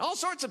trafficking. All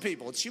sorts of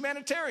people. It's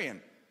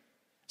humanitarian.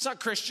 It's not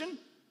Christian.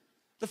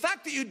 The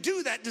fact that you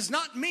do that does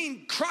not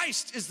mean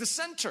Christ is the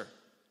center.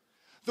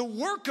 The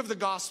work of the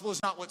gospel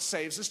is not what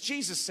saves us.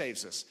 Jesus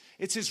saves us.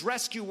 It's his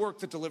rescue work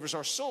that delivers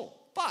our soul.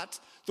 But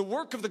the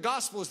work of the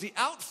gospel is the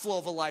outflow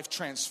of a life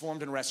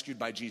transformed and rescued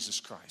by Jesus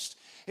Christ.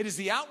 It is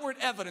the outward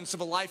evidence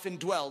of a life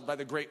indwelled by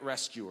the great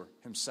rescuer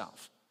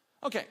himself.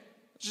 Okay.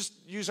 Just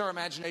use our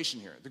imagination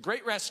here. The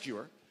great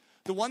rescuer,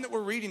 the one that we're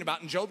reading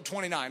about in Job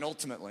 29,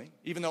 ultimately,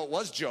 even though it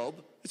was Job,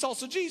 it's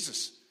also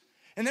Jesus.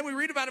 And then we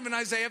read about him in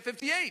Isaiah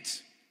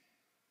 58.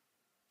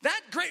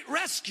 That great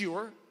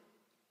rescuer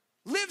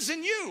lives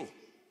in you.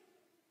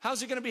 How's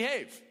he going to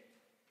behave?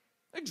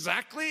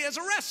 Exactly as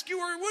a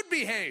rescuer would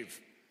behave.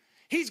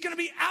 He's going to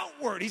be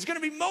outward. He's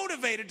going to be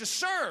motivated to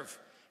serve.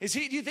 Do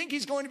you think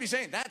he's going to be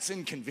saying, that's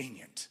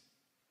inconvenient?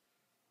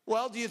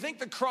 Well, do you think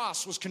the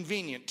cross was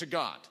convenient to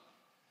God?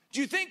 Do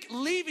you think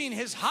leaving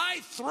his high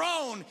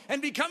throne and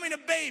becoming a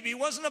baby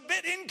wasn't a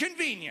bit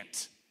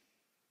inconvenient?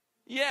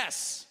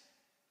 Yes.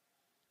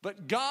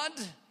 But God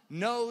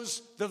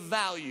knows the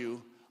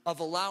value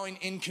of allowing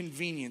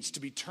inconvenience to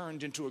be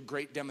turned into a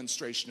great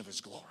demonstration of his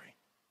glory.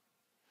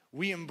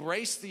 We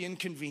embrace the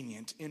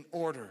inconvenient in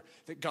order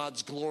that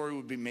God's glory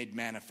would be made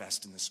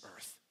manifest in this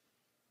earth.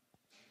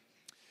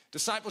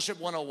 Discipleship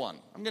 101.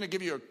 I'm going to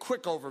give you a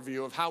quick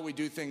overview of how we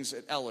do things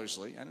at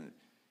Ellerslie. And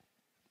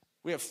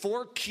we have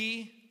 4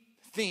 key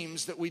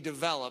themes that we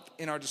develop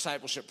in our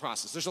discipleship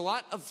process. There's a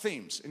lot of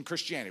themes in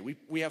Christianity.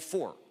 We have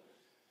 4.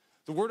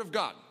 The Word of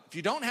God. If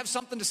you don't have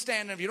something to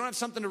stand on, if you don't have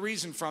something to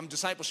reason from,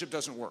 discipleship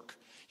doesn't work.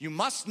 You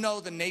must know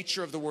the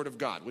nature of the Word of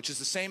God, which is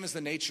the same as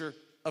the nature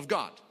of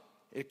God.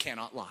 It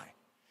cannot lie.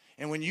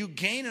 And when you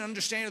gain an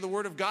understanding of the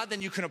Word of God,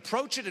 then you can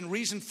approach it and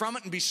reason from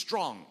it and be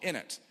strong in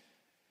it.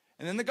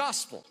 And then the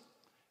gospel.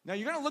 Now,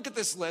 you're going to look at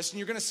this list, and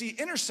you're going to see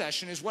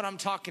intercession is what I'm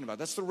talking about.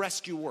 That's the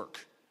rescue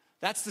work.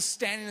 That's the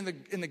standing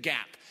in the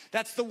gap.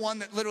 That's the one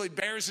that literally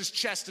bears his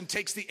chest and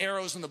takes the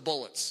arrows and the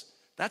bullets.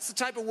 That's the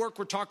type of work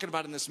we're talking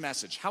about in this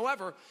message.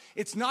 However,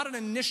 it's not an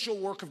initial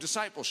work of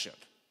discipleship.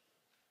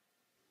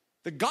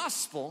 The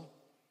gospel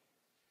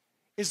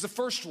is the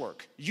first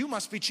work. You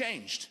must be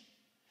changed.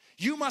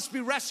 You must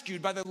be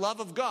rescued by the love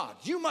of God.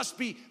 You must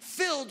be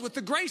filled with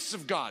the grace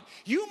of God.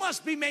 You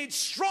must be made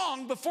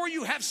strong before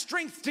you have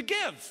strength to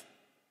give.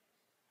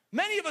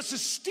 Many of us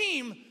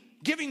esteem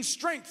giving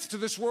strength to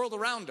this world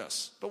around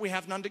us, but we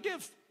have none to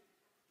give.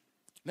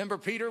 Remember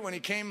Peter when he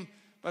came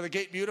by the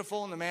gate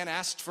beautiful and the man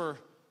asked for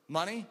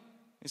money?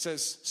 He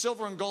says,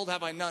 silver and gold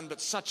have I none, but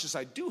such as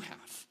I do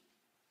have,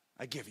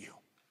 I give you.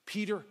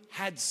 Peter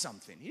had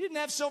something. He didn't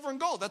have silver and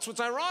gold. That's what's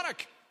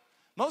ironic.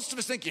 Most of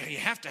us think, yeah, you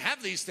have to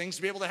have these things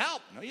to be able to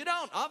help. No, you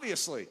don't,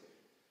 obviously.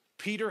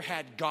 Peter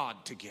had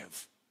God to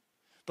give,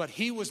 but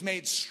he was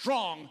made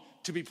strong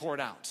to be poured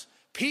out.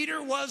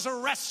 Peter was a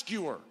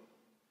rescuer.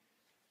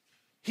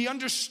 He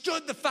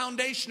understood the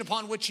foundation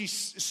upon which he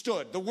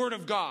stood, the Word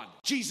of God,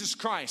 Jesus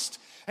Christ.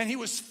 And he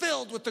was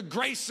filled with the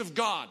grace of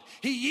God.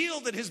 He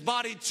yielded his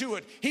body to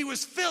it. He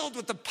was filled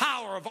with the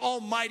power of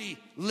almighty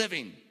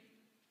living.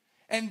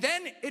 And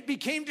then it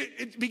began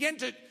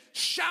to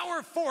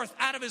shower forth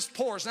out of his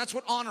pores. And that's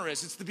what honor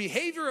is. It's the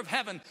behavior of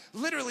heaven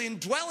literally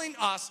indwelling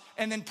us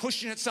and then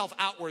pushing itself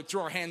outward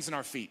through our hands and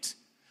our feet.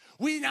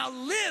 We now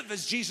live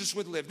as Jesus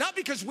would live, not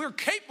because we're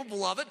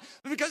capable of it,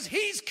 but because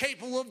he's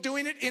capable of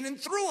doing it in and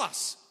through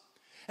us.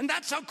 And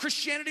that's how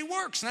Christianity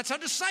works, and that's how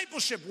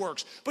discipleship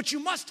works. But you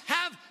must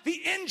have the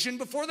engine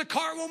before the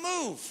car will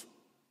move.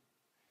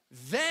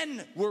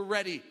 Then we're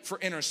ready for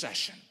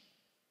intercession.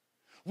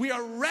 We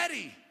are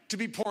ready to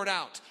be poured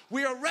out.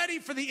 We are ready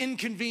for the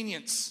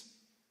inconvenience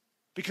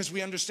because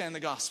we understand the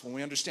gospel, and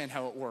we understand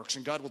how it works.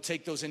 And God will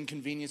take those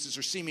inconveniences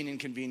or seeming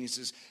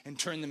inconveniences and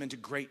turn them into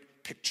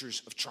great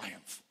pictures of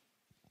triumph.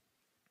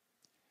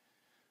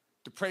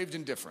 Depraved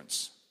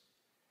indifference.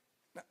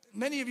 Now,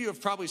 many of you have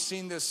probably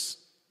seen this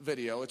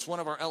video. It's one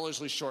of our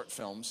Ellerslie short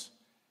films.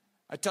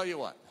 I tell you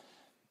what,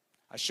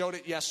 I showed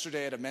it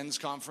yesterday at a men's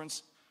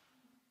conference.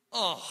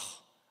 Oh,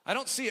 I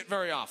don't see it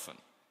very often.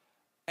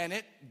 And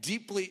it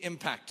deeply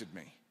impacted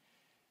me.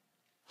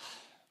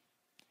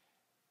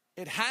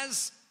 It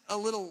has a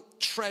little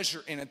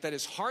treasure in it that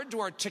is hard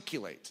to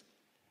articulate.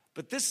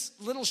 But this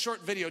little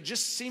short video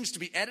just seems to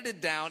be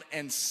edited down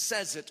and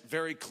says it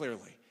very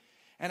clearly.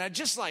 And I'd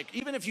just like,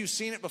 even if you've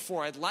seen it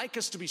before, I'd like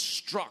us to be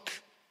struck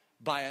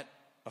by it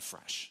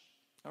afresh.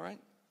 All right?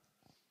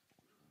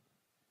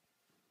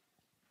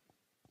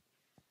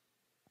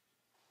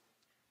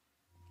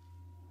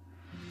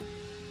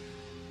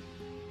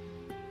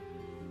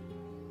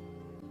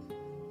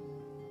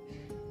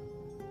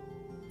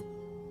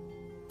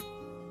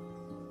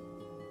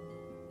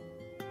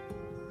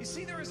 You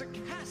see, there is a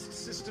caste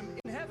system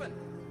in heaven.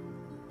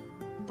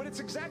 But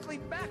it's exactly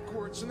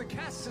backwards from the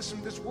caste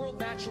system this world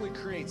naturally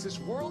creates. This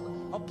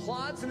world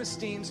applauds and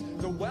esteems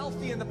the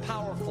wealthy and the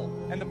powerful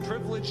and the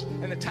privileged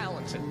and the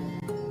talented.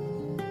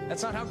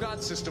 That's not how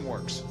God's system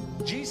works.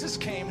 Jesus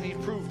came and he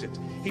proved it.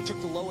 He took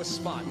the lowest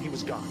spot and he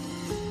was God.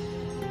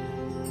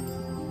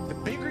 The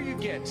bigger you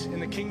get in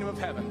the kingdom of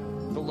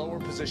heaven, the lower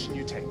position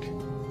you take.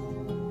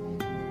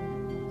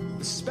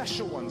 The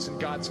special ones in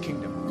God's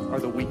kingdom are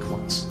the weak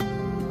ones.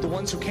 The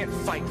ones who can't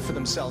fight for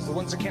themselves, the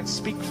ones that can't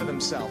speak for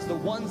themselves, the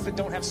ones that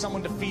don't have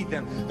someone to feed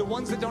them, the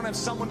ones that don't have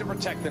someone to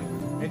protect them.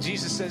 And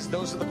Jesus says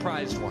those are the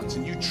prized ones.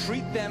 And you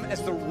treat them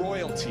as the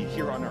royalty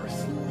here on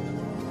earth.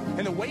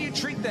 And the way you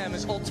treat them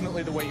is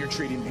ultimately the way you're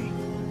treating me.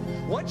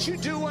 What you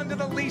do unto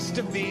the least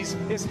of these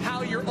is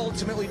how you're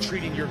ultimately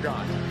treating your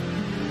God.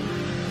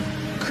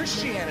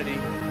 Christianity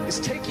is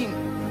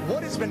taking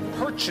what has been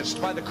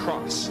purchased by the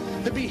cross,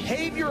 the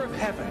behavior of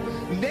heaven,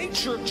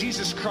 nature of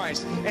Jesus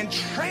Christ, and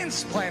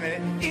transplanted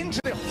it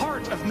into the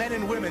heart of men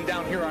and women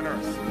down here on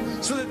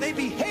earth, so that they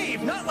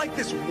behave not like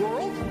this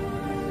world,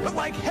 but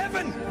like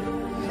heaven.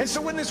 And so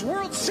when this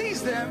world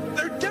sees them,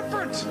 they're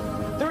different.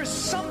 There is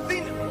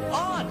something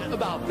odd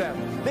about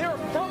them. They are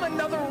from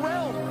another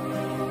realm.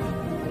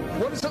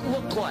 What does it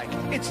look like?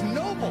 It's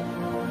noble.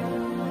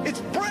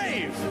 It's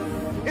brave.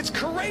 It's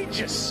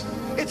courageous.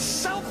 It's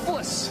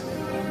selfless.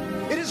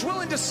 It is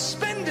willing to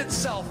spend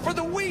itself for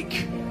the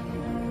weak.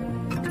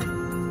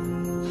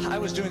 I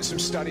was doing some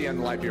study on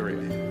Liberia.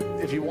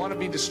 If you want to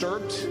be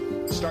disturbed,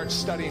 start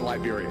studying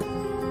Liberia.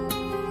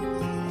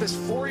 This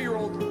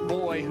 4-year-old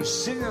boy who's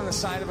sitting on the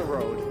side of the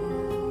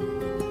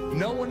road,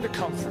 no one to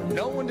comfort,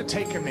 no one to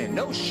take him in,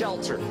 no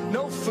shelter,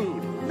 no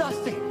food,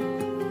 nothing.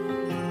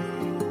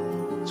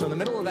 So in the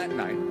middle of that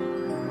night,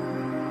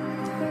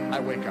 I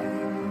wake up.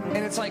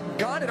 And it's like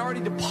God had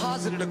already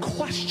deposited a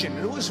question.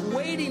 It was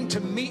waiting to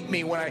meet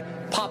me when I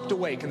popped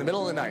awake in the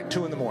middle of the night,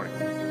 2 in the morning.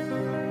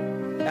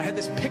 And I had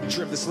this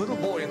picture of this little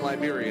boy in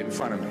Liberia in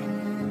front of me.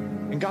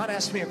 And God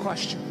asked me a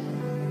question.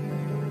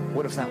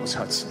 What if that was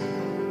Hudson,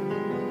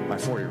 my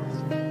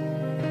 4-year-old?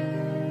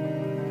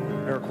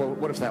 Eric,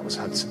 what if that was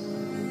Hudson?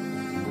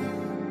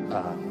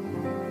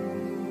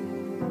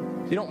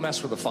 You don't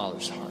mess with a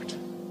father's heart.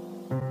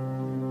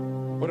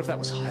 What if that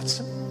was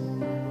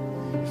Hudson?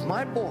 If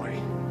my boy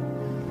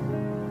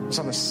was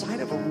on the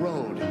side of a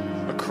road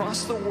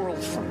across the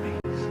world from me,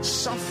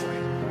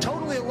 suffering,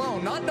 totally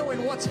alone, not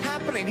knowing what's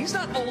happening. He's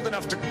not old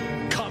enough to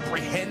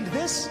comprehend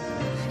this.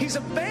 He's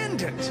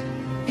abandoned.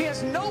 He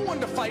has no one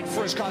to fight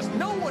for his cause,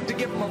 no one to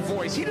give him a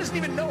voice. He doesn't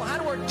even know how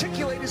to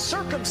articulate his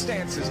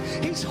circumstances.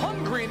 He's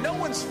hungry and no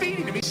one's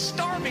feeding him. He's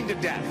starving to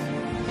death.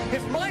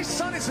 If my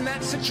son is in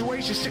that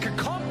situation, stick a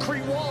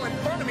concrete wall in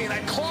front of me and I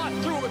claw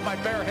through it with my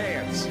bare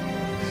hands.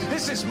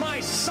 This is my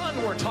son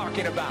we're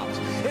talking about.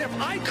 And if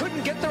I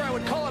couldn't get there, I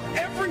would call up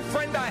every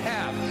friend I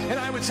have. And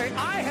I would say,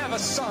 I have a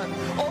son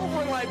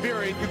over in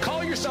Liberia. You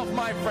call yourself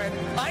my friend.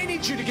 I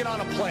need you to get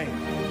on a plane.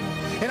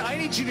 And I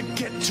need you to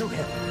get to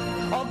him.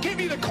 I'll give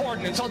you the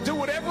coordinates. I'll do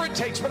whatever it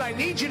takes. But I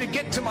need you to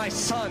get to my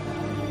son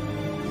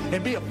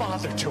and be a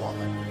father to him.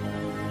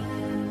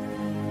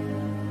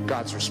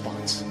 God's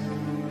response.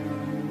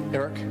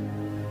 Eric,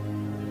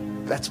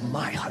 that's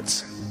my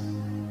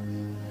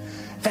Hudson.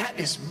 That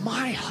is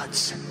my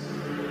Hudson.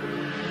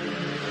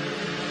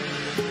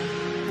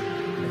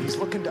 And he's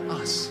looking to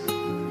us.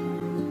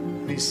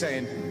 And he's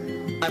saying,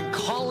 I'm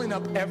calling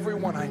up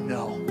everyone I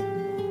know.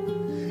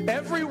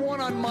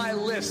 Everyone on my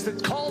list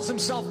that calls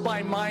himself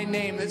by my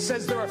name, that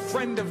says they're a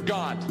friend of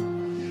God.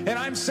 And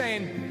I'm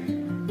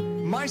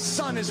saying, my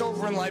son is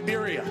over in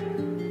Liberia.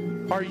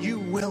 Are you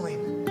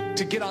willing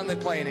to get on the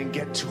plane and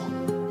get to him?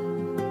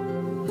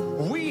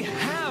 We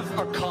have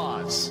a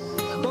cause,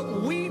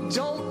 but we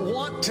don't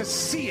want to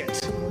see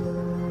it.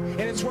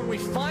 And it's when we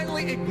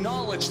finally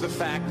acknowledge the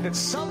fact that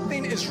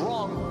something is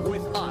wrong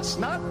with us,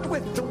 not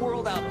with the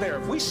world out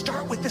there. If we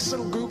start with this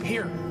little group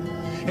here,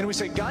 and we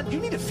say, God, you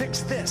need to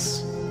fix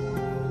this.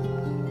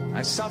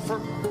 I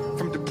suffer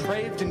from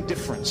depraved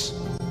indifference.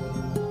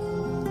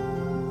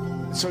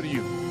 And so do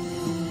you.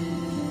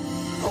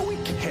 Oh, we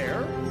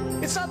care.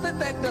 It's not that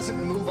that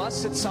doesn't move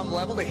us at some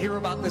level to hear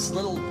about this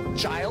little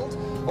child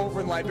over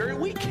in Liberia.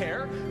 We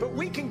care, but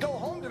we can go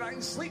home tonight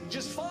and sleep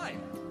just fine.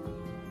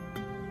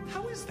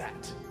 How is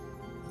that?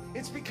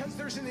 It's because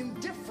there's an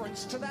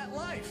indifference to that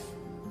life.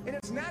 And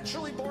it's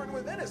naturally born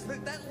within us.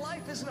 That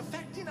life isn't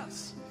affecting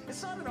us.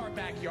 It's not in our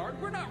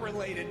backyard. We're not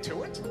related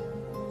to it.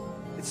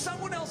 It's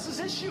someone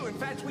else's issue. In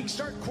fact, we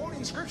start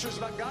quoting scriptures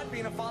about God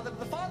being a father to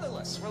the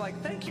fatherless. We're like,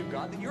 thank you,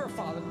 God, that you're a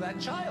father to that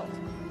child.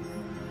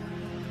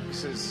 He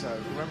says,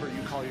 remember,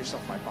 you call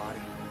yourself my body.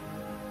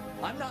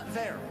 I'm not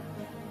there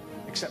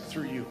except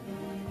through you.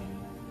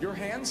 Your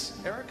hands,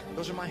 Eric,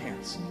 those are my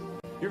hands.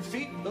 Your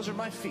feet, those are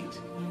my feet.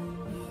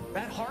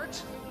 That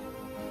heart,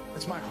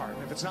 that's my heart.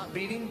 And if it's not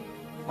beating,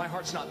 my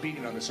heart's not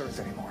beating on this earth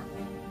anymore.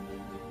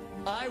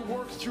 I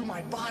work through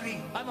my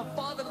body. I'm a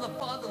father to the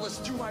fatherless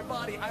through my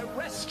body. I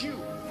rescue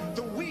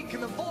the weak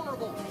and the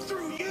vulnerable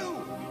through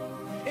you.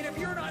 And if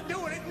you're not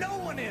doing it, no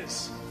one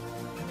is.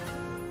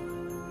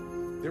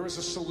 There is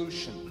a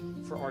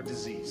solution for our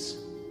disease,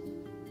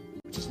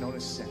 which is known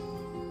as sin.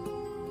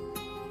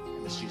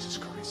 And it's Jesus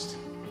Christ.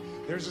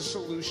 There's a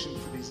solution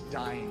for these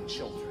dying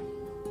children.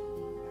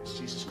 It's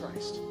Jesus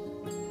Christ.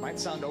 Might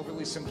sound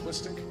overly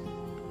simplistic.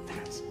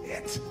 That's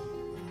it.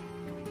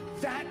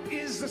 That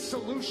is the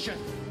solution.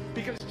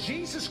 Because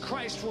Jesus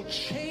Christ will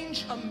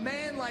change a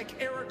man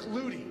like Eric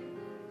Ludy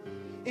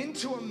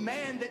into a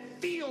man that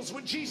feels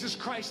what Jesus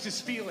Christ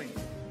is feeling.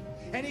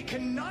 And he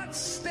cannot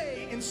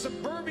stay in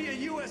suburbia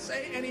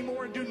USA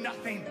anymore and do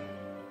nothing.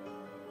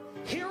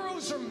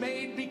 Heroes are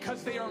made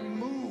because they are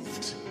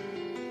moved,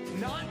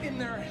 not in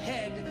their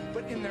head,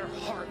 but in their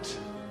heart.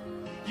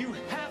 You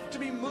have to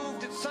be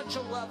moved at such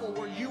a level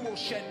where you will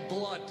shed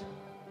blood.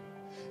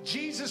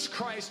 Jesus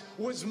Christ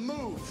was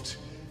moved.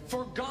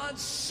 For God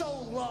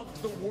so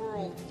loved the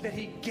world that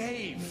he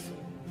gave.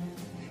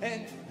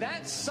 And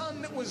that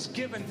son that was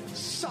given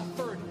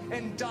suffered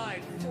and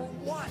died. For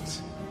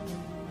what?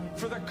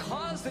 For the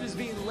cause that is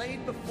being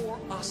laid before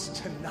us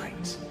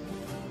tonight.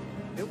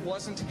 It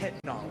wasn't head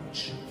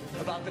knowledge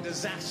about the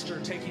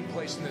disaster taking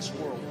place in this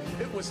world.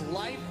 It was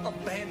life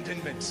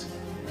abandonment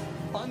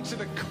unto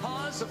the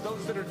cause of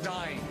those that are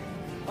dying,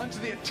 unto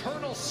the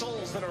eternal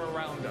souls that are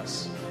around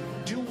us.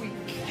 Do we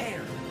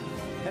care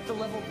at the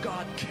level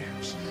God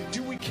cares?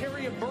 Do we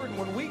carry a burden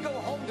when we go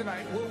home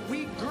tonight? Will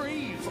we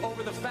grieve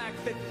over the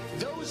fact that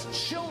those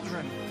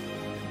children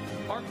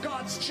are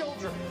God's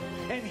children?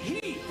 And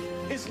he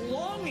is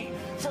longing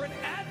for an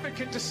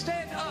advocate to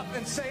stand up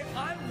and say,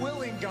 I'm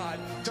willing, God,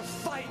 to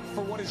fight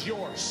for what is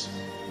yours.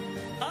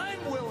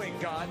 I'm willing,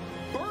 God,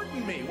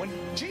 burden me. When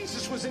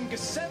Jesus was in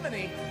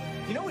Gethsemane,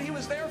 you know what he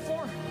was there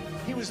for?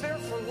 He was there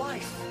for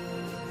life.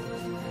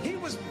 He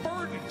was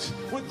burdened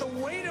with the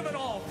weight of it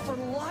all for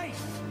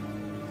life.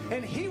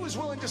 And he was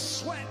willing to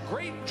sweat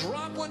great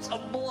droplets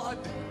of blood.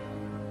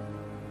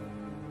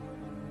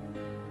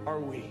 Are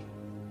we?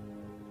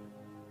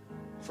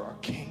 For our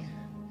King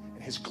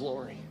and his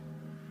glory,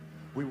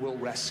 we will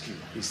rescue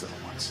these little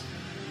ones.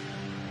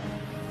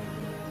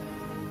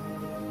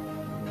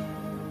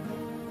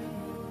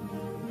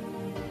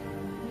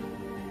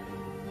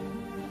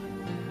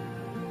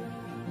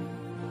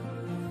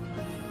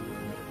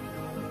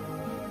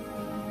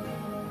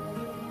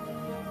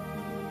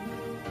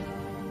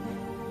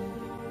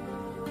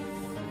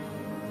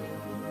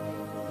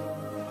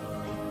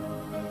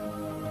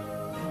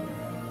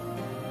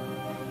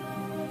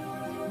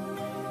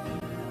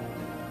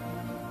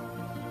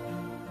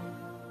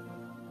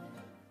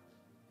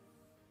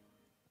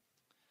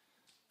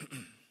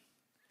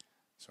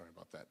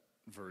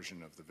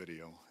 version of the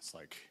video. It's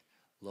like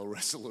low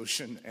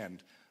resolution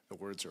and the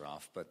words are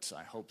off, but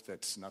I hope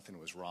that nothing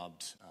was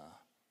robbed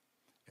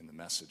in the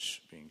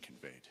message being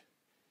conveyed.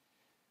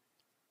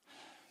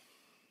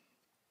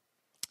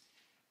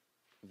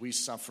 We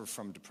suffer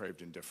from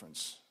depraved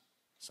indifference.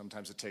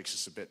 Sometimes it takes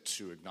us a bit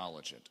to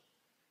acknowledge it.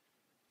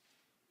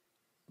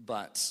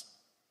 But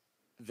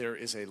there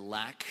is a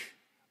lack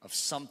of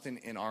something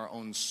in our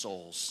own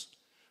souls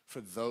for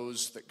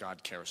those that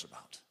God cares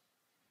about.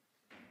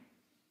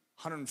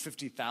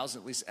 150,000,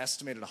 at least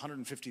estimated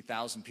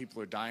 150,000 people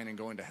are dying and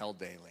going to hell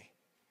daily.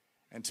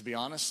 And to be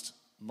honest,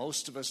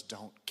 most of us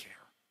don't care.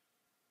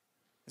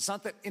 It's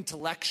not that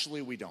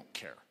intellectually we don't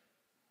care.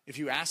 If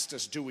you asked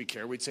us, do we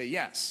care? We'd say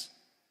yes.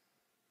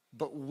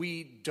 But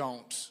we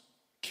don't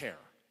care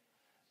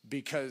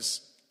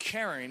because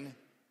caring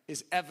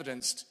is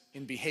evidenced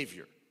in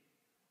behavior.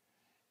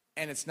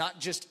 And it's not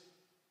just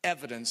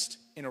evidenced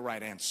in a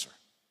right answer.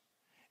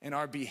 And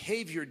our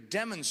behavior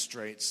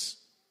demonstrates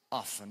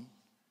often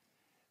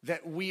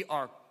that we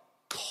are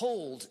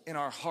cold in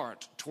our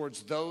heart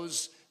towards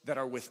those that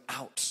are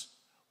without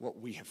what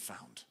we have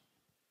found.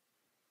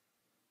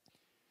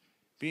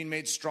 Being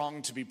made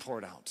strong to be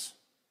poured out.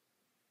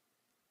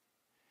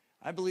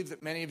 I believe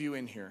that many of you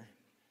in here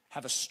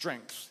have a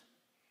strength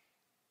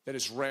that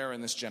is rare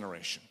in this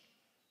generation.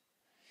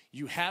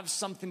 You have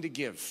something to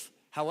give.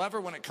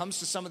 However, when it comes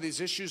to some of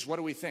these issues, what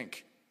do we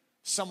think?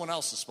 Someone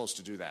else is supposed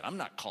to do that. I'm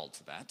not called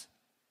to that.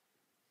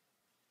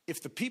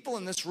 If the people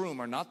in this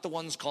room are not the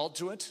ones called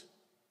to it,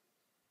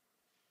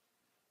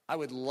 I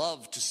would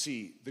love to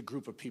see the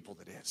group of people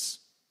that is.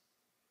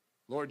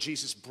 Lord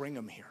Jesus, bring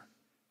them here.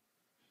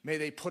 May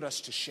they put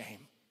us to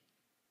shame.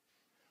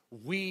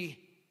 We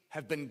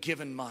have been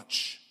given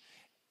much,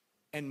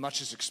 and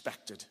much is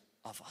expected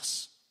of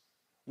us.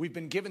 We've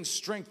been given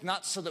strength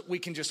not so that we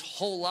can just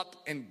hole up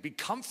and be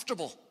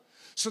comfortable,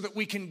 so that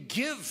we can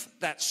give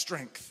that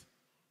strength.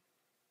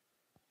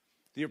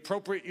 The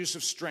appropriate use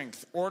of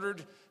strength,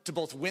 ordered to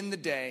both win the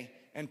day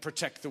and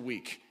protect the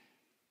weak.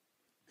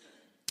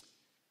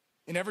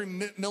 In every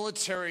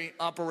military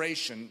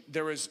operation,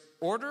 there is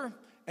order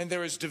and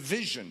there is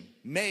division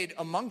made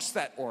amongst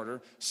that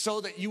order so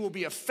that you will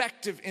be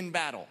effective in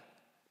battle.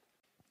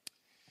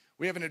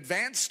 We have an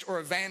advanced or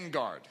a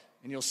vanguard,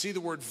 and you'll see the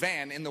word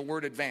van in the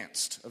word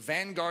advanced. A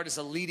vanguard is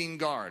a leading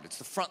guard. It's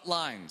the front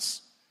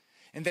lines,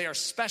 and they are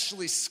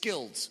specially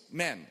skilled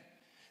men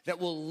that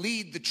will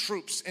lead the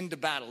troops into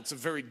battle. It's a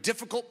very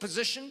difficult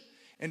position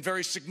and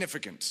very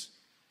significant.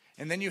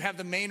 And then you have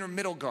the main or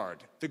middle guard.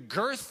 The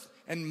girth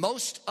and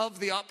most of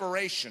the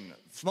operation,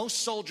 most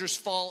soldiers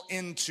fall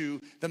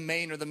into the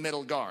main or the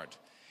middle guard.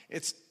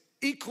 It's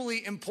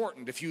equally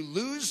important. If you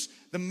lose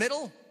the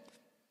middle,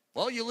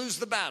 well, you lose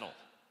the battle.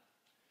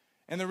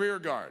 And the rear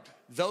guard,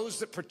 those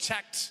that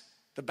protect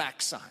the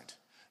backside.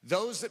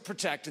 Those that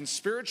protect, in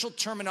spiritual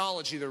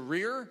terminology, the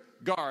rear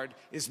guard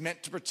is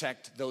meant to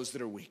protect those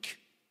that are weak.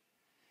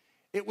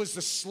 It was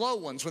the slow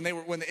ones, when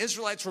the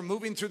Israelites were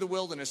moving through the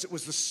wilderness, it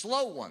was the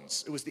slow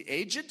ones. It was the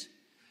aged,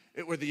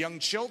 it were the young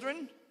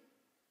children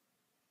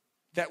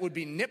that would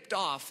be nipped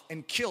off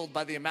and killed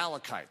by the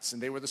Amalekites,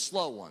 and they were the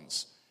slow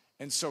ones.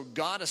 And so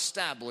God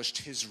established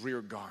his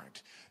rear guard,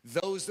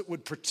 those that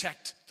would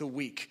protect the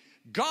weak.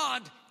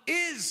 God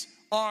is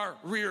our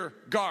rear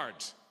guard.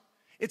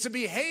 It's a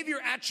behavior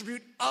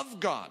attribute of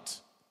God.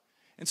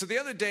 And so the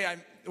other day,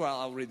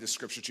 I'll read this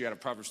scripture to you out of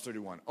Proverbs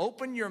 31.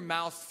 Open your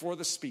mouth for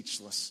the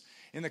speechless.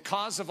 In the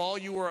cause of all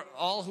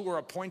who are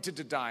appointed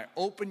to die,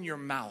 open your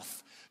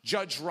mouth.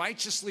 Judge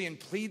righteously and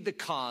plead the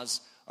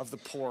cause of the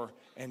poor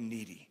and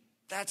needy.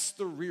 That's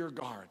the rear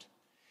guard.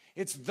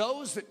 It's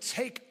those that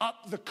take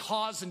up the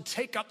cause and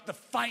take up the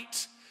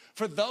fight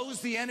for those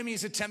the enemy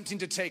is attempting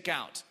to take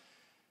out.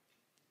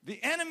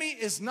 The enemy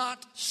is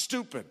not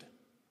stupid.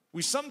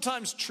 We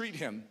sometimes treat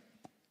him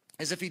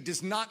as if he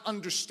does not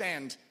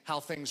understand how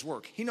things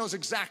work. He knows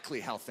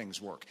exactly how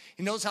things work.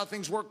 He knows how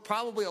things work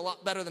probably a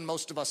lot better than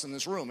most of us in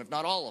this room, if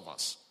not all of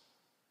us.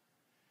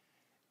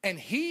 And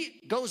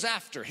he goes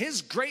after,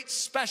 his great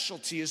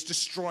specialty is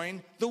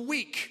destroying the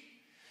weak.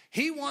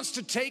 He wants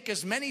to take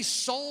as many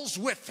souls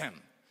with him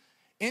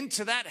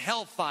into that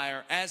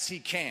hellfire as he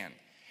can.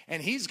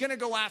 And he's going to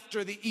go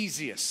after the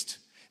easiest.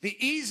 The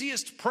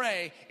easiest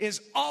prey is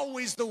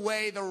always the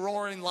way the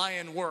roaring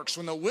lion works.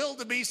 When the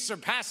wildebeests are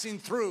passing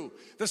through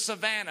the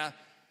savannah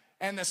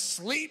and the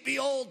sleepy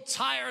old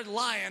tired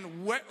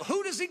lion,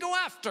 who does he go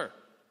after?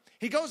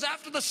 He goes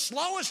after the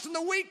slowest and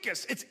the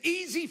weakest. It's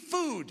easy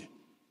food.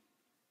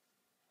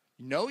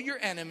 Know your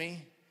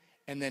enemy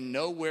and then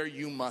know where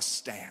you must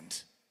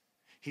stand.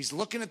 He's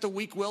looking at the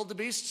weak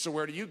wildebeest, so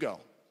where do you go?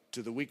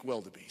 To the weak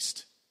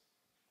wildebeest.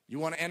 You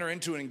want to enter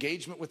into an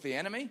engagement with the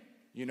enemy?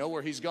 You know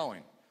where he's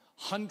going.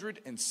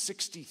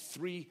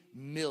 163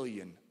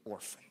 million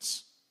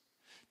orphans.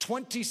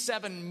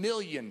 27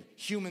 million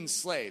human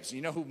slaves.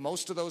 You know who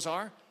most of those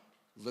are?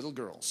 Little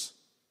girls.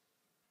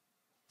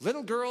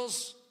 Little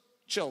girls,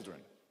 children.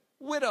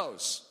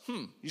 Widows.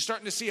 You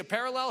starting to see a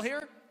parallel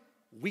here?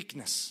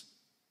 Weakness.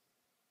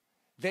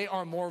 They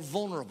are more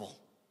vulnerable.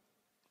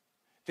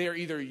 They are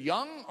either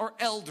young or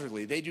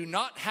elderly. They do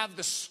not have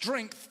the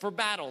strength for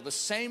battle the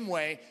same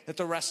way that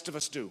the rest of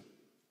us do.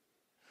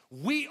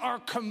 We are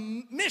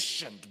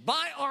commissioned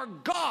by our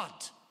God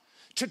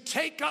to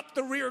take up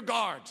the rear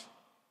guard.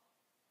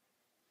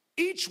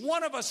 Each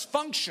one of us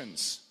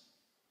functions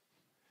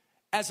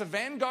as a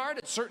vanguard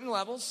at certain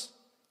levels,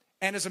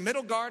 and as a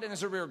middle guard and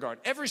as a rear guard.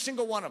 Every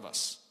single one of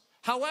us.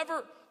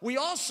 However, we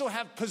also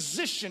have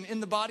position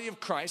in the body of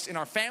Christ. In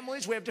our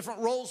families, we have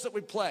different roles that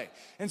we play.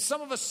 And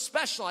some of us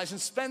specialize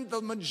and spend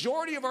the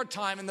majority of our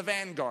time in the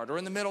vanguard or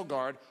in the middle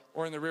guard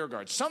or in the rear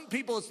guard. Some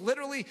people, it's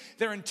literally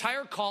their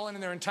entire calling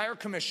and their entire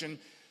commission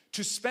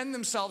to spend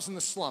themselves in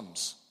the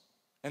slums.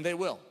 And they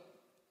will.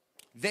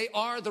 They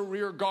are the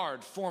rear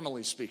guard,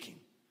 formally speaking.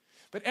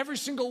 But every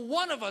single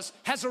one of us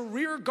has a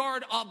rear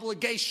guard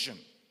obligation.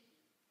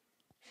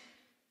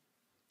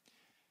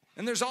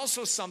 And there's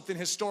also something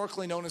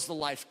historically known as the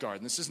lifeguard.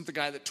 And this isn't the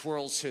guy that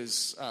twirls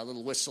his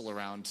little whistle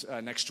around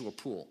next to a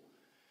pool.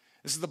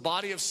 This is the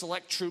body of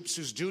select troops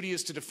whose duty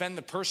is to defend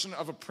the person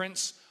of a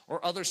prince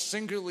or other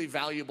singularly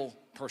valuable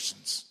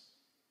persons.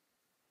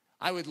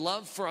 I would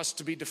love for us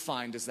to be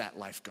defined as that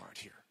lifeguard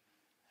here.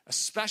 A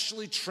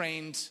specially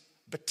trained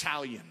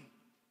battalion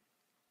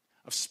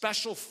of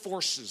special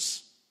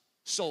forces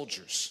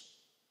soldiers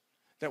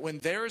that when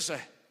there's a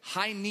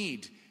high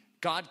need,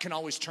 God can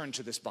always turn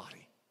to this body.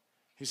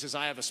 He says,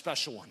 I have a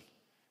special one.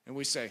 And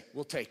we say,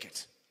 we'll take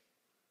it.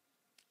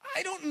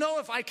 I don't know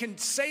if I can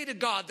say to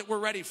God that we're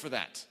ready for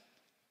that.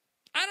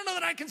 I don't know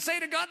that I can say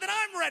to God that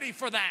I'm ready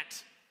for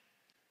that.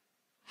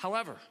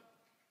 However,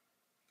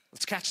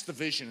 let's catch the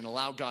vision and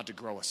allow God to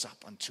grow us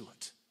up unto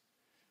it.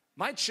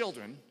 My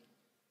children,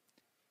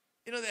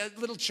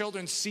 little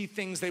children see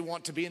things they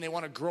want to be and they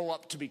want to grow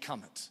up to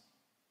become it.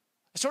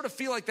 I sort of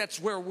feel like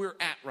that's where we're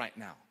at right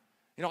now.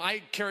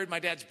 I carried my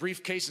dad's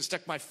briefcase and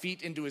stuck my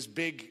feet into his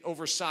big,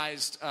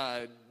 oversized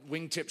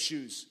wingtip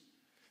shoes.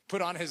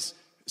 Put on his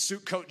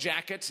suit coat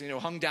jacket,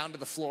 hung down to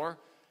the floor.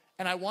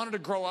 And I wanted to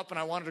grow up, and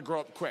I wanted to grow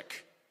up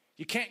quick.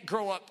 You can't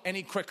grow up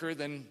any quicker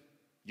than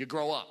you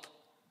grow up.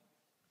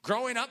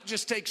 Growing up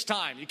just takes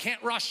time. You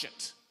can't rush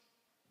it.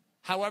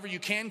 However, you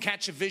can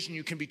catch a vision.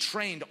 You can be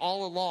trained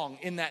all along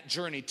in that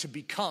journey to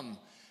become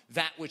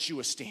that which you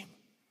esteem.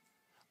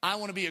 I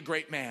want to be a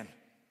great man.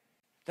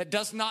 That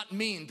does not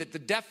mean that the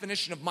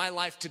definition of my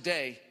life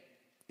today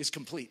is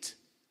complete.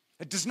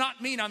 It does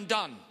not mean I'm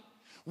done.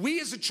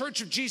 We as a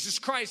church of Jesus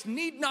Christ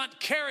need not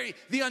carry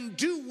the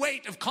undue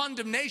weight of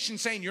condemnation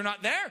saying, you're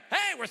not there?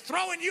 Hey, we're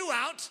throwing you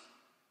out.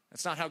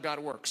 That's not how God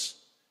works.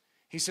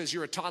 He says,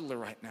 you're a toddler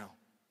right now.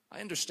 I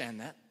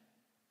understand that.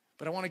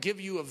 But I want to give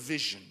you a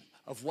vision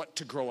of what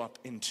to grow up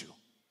into.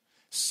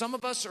 Some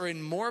of us are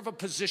in more of a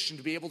position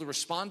to be able to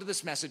respond to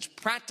this message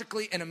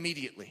practically and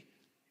immediately.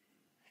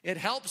 It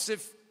helps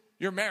if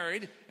you're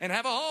married and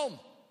have a home.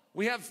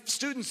 We have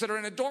students that are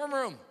in a dorm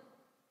room.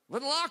 A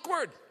little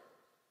awkward.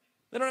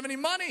 They don't have any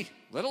money.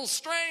 A little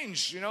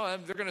strange. They're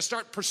going to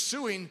start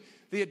pursuing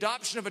the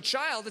adoption of a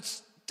child.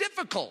 It's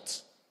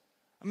difficult.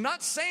 I'm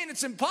not saying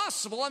it's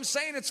impossible. I'm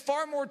saying it's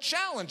far more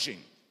challenging.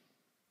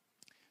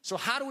 So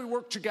how do we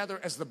work together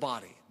as the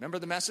body? Remember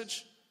the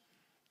message?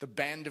 The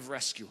band of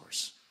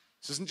rescuers.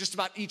 This isn't just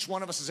about each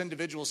one of us as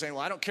individuals saying,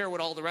 well, I don't care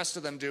what all the rest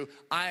of them do.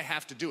 I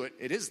have to do it.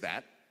 It is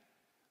that.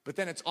 But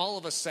then it's all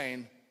of us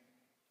saying,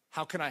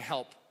 how can I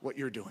help what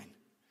you're doing?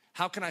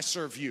 How can I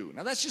serve you?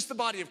 Now, that's just the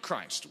body of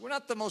Christ. We're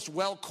not the most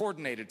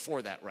well-coordinated for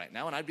that right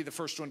now, and I'd be the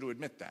first one to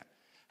admit that.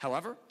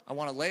 However, I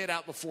want to lay it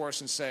out before us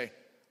and say,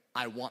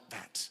 I want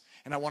that.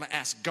 And I want to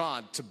ask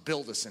God to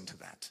build us into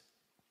that.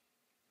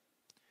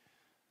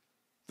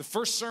 The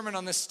first sermon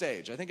on this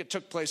stage, I think it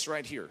took place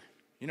right here.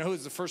 You know who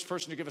was the first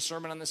person to give a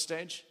sermon on this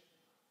stage?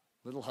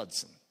 Little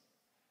Hudson.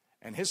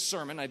 And his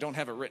sermon, I don't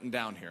have it written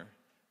down here.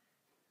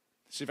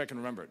 See if I can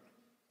remember it.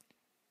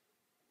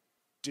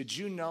 Did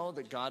you know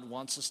that God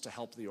wants us to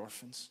help the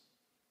orphans?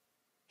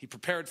 He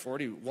prepared for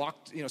it. He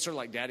walked, sort of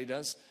like Daddy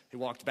does. He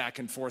walked back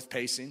and forth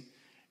pacing.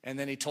 And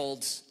then he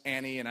told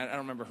Annie, and I don't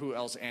remember who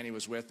else Annie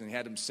was with, and he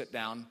had him sit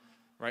down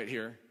right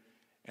here.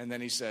 And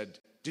then he said,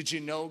 did you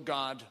know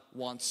God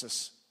wants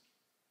us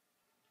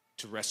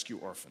to rescue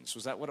orphans?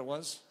 Was that what it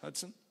was,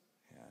 Hudson?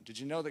 Yeah. Did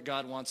you know that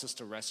God wants us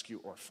to rescue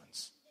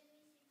orphans?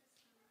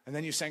 And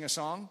then you sang a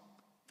song?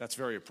 That's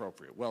very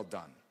appropriate. Well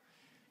done.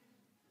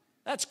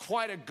 That's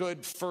quite a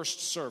good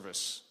first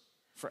service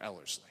for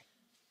Ellerslie.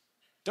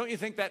 Don't you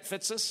think that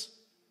fits us?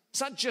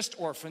 It's not just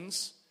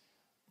orphans,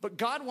 but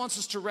God wants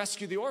us to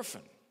rescue the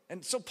orphan.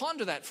 And so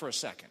ponder that for a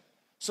second.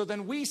 So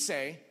then we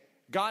say,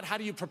 God, how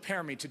do you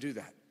prepare me to do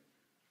that?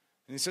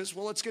 And he says,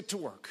 well, let's get to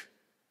work.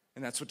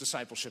 And that's what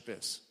discipleship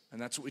is. And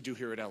that's what we do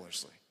here at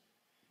Ellerslie.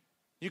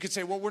 You could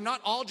say, well, we're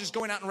not all just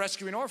going out and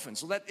rescuing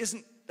orphans. Well,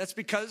 that's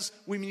because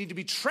we need to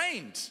be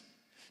trained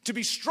to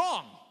be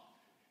strong.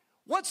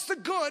 What's the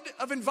good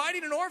of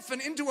inviting an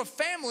orphan into a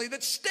family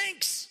that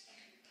stinks,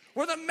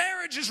 where the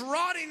marriage is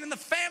rotting and the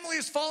family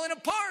is falling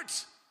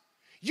apart?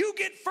 You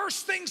get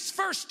first things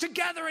first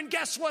together, and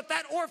guess what?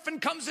 That orphan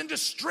comes into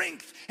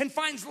strength and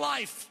finds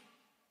life.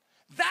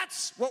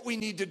 That's what we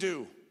need to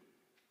do.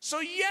 So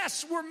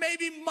yes, we're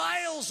maybe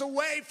miles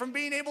away from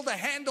being able to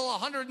handle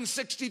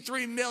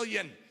 163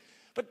 million.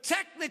 But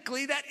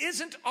technically, that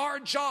isn't our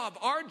job.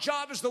 Our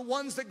job is the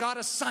ones that God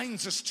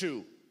assigns us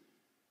to.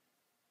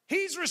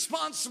 He's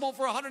responsible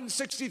for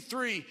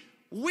 163.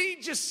 We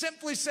just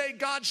simply say,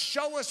 God,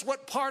 show us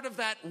what part of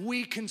that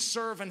we can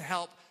serve and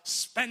help.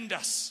 Spend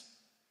us.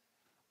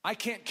 I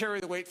can't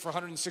carry the weight for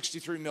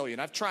 163 million.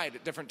 I've tried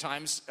at different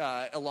times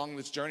along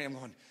this journey. I'm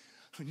going,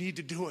 we need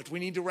to do it. We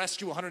need to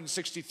rescue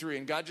 163.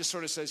 And God just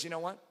sort of says, you know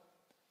what?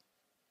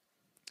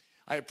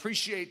 I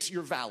appreciate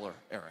your valor,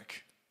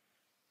 Eric.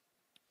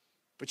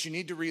 But you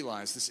need to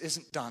realize this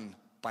isn't done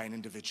by an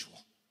individual.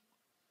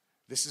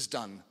 This is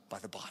done by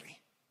the body.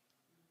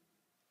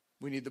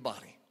 We need the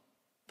body.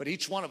 But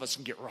each one of us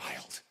can get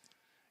riled.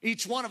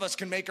 Each one of us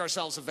can make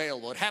ourselves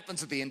available. It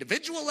happens at the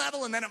individual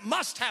level, and then it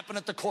must happen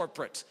at the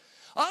corporate.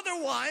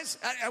 Otherwise,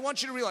 I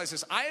want you to realize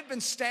this. I have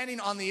been standing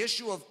on the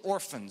issue of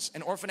orphans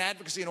and orphan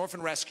advocacy and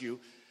orphan rescue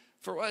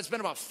for, it's been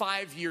about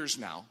 5 years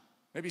now,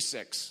 maybe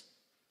 6.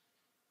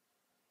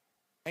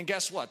 And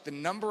guess what? The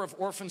number of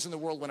orphans in the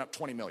world went up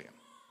 20 million.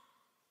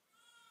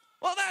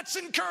 Well, that's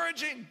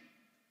encouraging.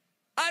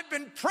 I've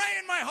been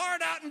praying my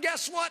heart out, and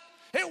guess what?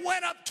 It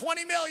went up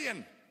 20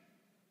 million.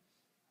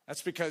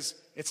 That's because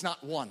it's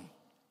not one.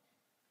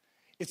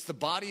 It's the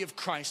body of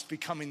Christ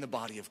becoming the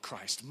body of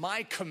Christ.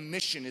 My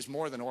commission is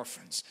more than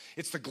orphans.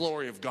 It's the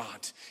glory of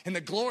God. And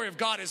the glory of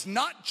God is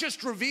not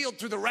just revealed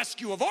through the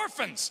rescue of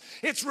orphans.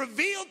 It's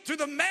revealed through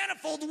the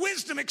manifold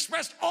wisdom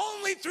expressed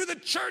only through the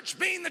church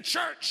being the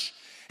church.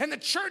 And the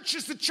church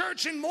is the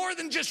church in more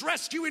than just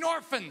rescuing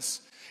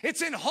orphans.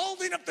 It's in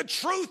holding up the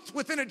truth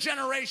within a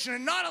generation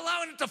and not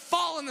allowing it to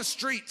fall in the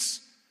streets.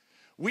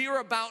 We are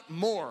about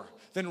more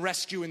than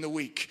rescuing the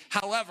weak.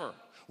 However,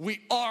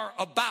 we are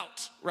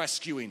about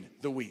rescuing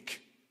the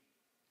weak.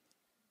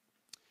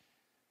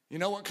 You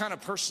know what kind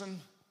of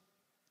person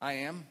I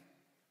am?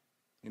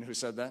 You know who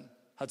said that?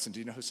 Hudson, do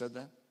you know who said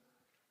that?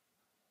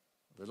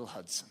 Little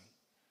Hudson.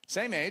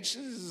 Same age.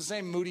 This is the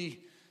same Moody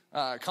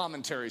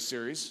commentary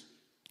series.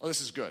 Oh,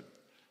 this is good.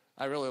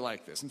 I really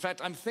like this. In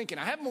fact, I'm thinking,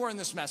 I have more in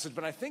this message,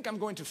 but I think I'm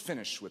going to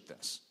finish with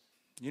this.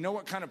 You know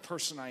what kind of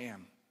person I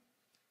am?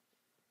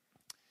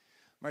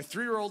 My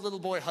 3-year-old little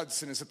boy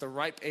Hudson is at the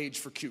ripe age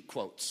for cute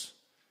quotes.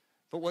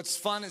 But what's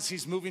fun is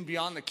he's moving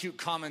beyond the cute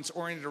comments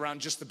oriented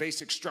around just the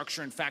basic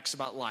structure and facts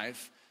about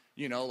life.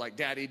 You know, like,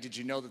 Daddy, did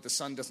you know that the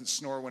sun doesn't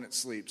snore when it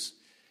sleeps?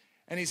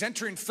 And he's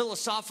entering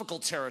philosophical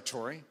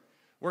territory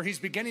where he's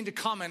beginning to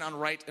comment on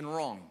right and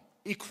wrong,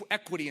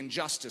 equity and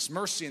justice,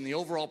 mercy and the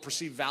overall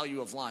perceived value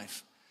of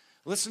life.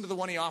 Listen to the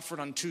one he offered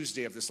on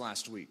Tuesday of this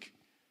last week.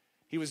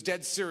 He was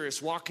dead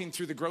serious walking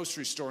through the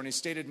grocery store, and he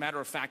stated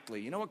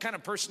matter-of-factly, you know what kind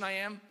of person I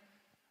am?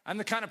 I'm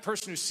the kind of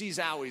person who sees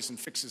owies and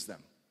fixes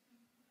them.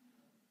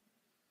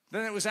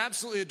 Then it was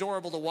absolutely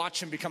adorable to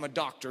watch him become a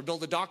doctor,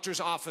 build a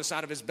doctor's office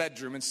out of his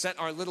bedroom, and set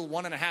our little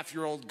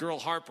 1.5-year-old girl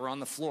Harper on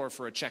the floor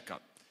for a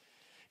checkup.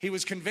 He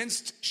was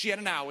convinced she had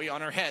an owie on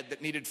her head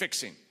that needed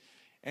fixing,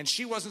 and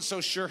she wasn't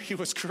so sure he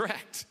was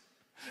correct.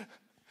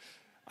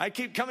 I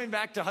keep coming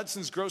back to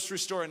Hudson's grocery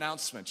store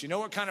announcement. You know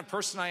what kind of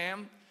person I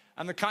am?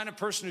 I'm the kind of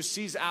person who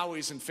sees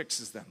owies and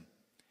fixes them.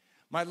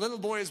 My little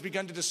boy has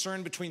begun to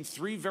discern between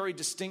 3 very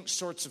distinct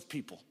sorts of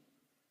people.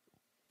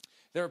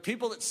 There are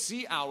people that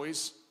see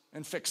owies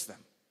and fix them.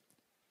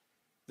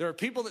 There are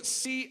people that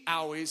see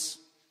owies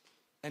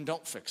and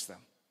don't fix them.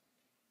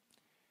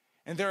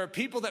 And there are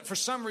people that for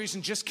some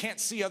reason just can't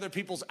see other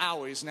people's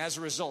owies and as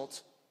a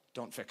result,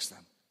 don't fix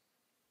them.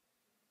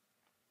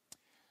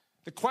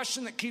 The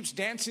question that keeps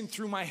dancing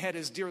through my head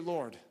is, dear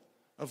Lord,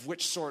 of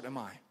which sort am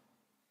I?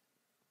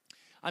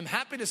 I'm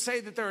happy to say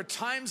that there are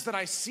times that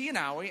I see an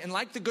owie, and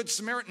like the Good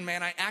Samaritan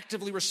man, I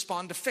actively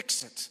respond to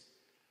fix it.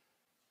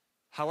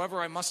 However,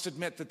 I must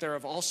admit that there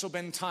have also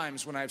been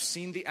times when I've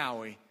seen the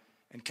owie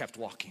and kept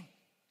walking.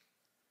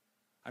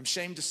 I'm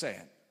ashamed to say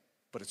it,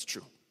 but it's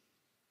true.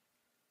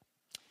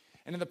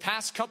 And in the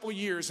past couple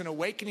years, in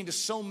awakening to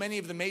so many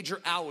of the major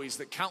owies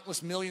that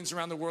countless millions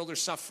around the world are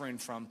suffering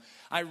from,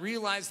 I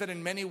realized that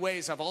in many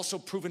ways I've also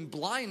proven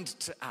blind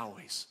to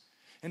owies,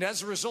 and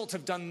as a result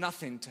have done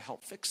nothing to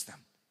help fix them.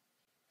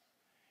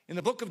 In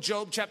the book of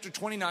Job, chapter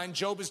 29,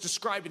 Job is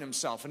describing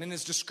himself, and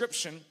his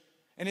description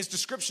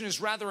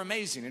is rather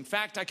amazing. In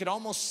fact, I could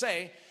almost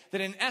say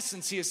that in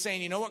essence he is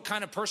saying, you know what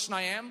kind of person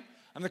I am?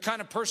 I'm the kind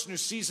of person who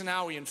sees an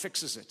owie and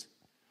fixes it.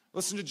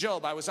 Listen to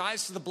Job. I was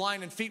eyes to the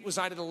blind and feet was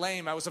I to the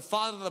lame. I was a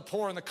father to the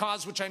poor, and the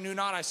cause which I knew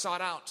not I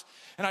sought out.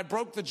 And I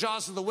broke the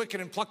jaws of the wicked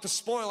and plucked the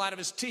spoil out of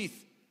his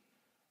teeth.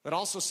 That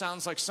also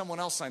sounds like someone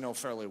else I know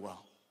fairly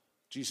well,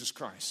 Jesus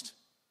Christ.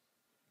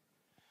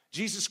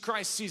 Jesus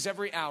Christ sees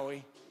every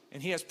owie,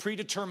 and he has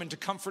predetermined to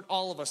comfort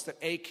all of us that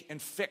ache and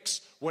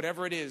fix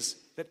whatever it is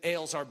that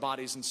ails our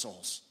bodies and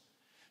souls.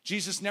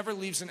 Jesus never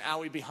leaves an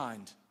owie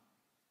behind,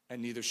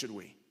 and neither should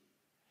we.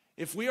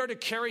 If we are to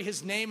carry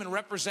his name and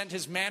represent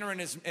his manner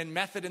and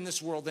method in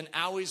this world, then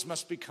owies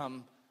must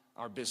become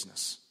our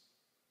business.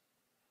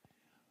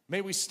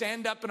 May we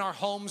stand up in our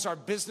homes, our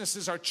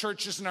businesses, our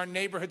churches, and our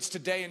neighborhoods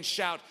today and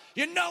shout,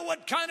 you know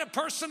what kind of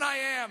person I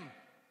am?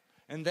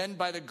 And then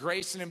by the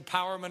grace and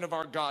empowerment of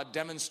our God,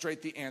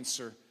 demonstrate the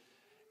answer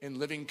in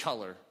living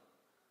color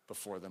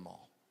before them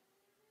all.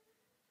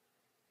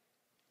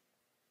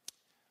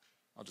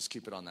 I'll just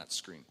keep it on that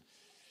screen.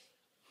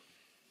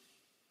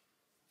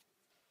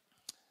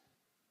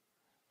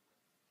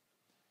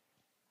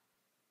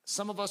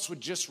 Some of us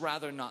would just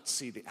rather not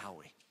see the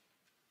owie.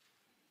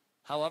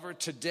 However,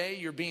 today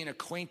you're being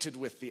acquainted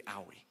with the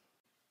owie.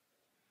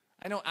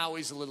 I know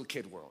owie's a little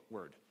kid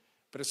word,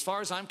 but as far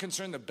as I'm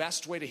concerned, the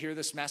best way to hear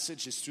this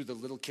message is through the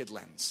little kid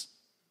lens.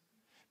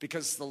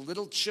 Because the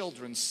little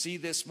children see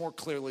this more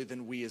clearly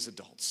than we as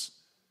adults.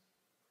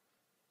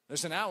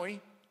 There's an owie,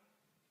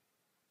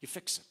 you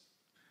fix it.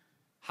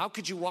 How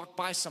could you walk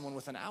by someone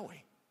with an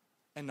owie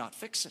and not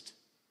fix it?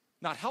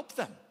 Not help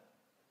them?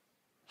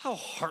 How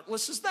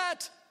heartless is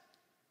that?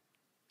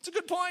 It's a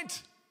good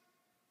point.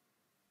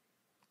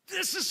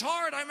 This is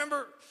hard. I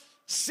remember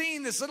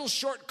seeing this little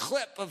short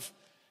clip of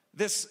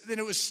this, and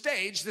it was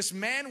staged. This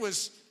man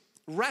was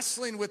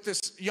wrestling with this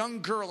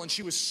young girl, and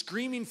she was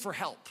screaming for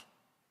help.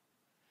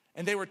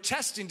 And they were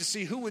testing to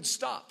see who would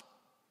stop.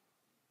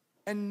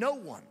 And no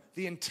one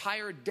the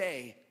entire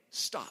day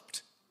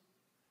stopped.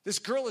 This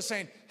girl is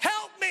saying,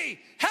 help me,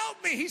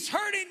 he's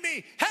hurting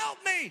me, help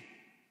me.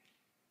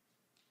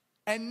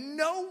 And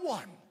no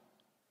one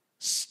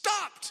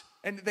stopped.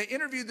 And they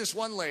interviewed this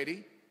one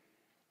lady,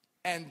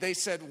 and they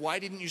said, why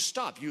didn't you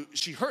stop?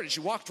 She heard it, she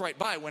walked right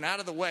by, went out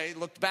of the way,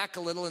 looked back a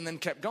little, and then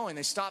kept going.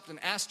 They stopped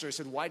and asked her,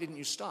 said, why didn't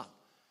you stop?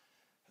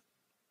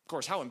 Of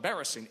course, how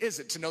embarrassing is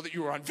it to know that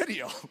you were on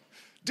video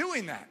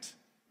doing that?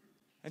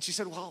 And she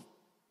said, well,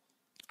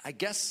 I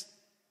guess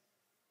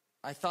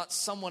I thought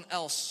someone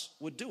else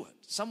would do it.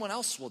 Someone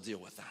else will deal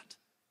with that.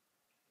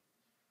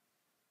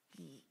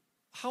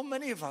 How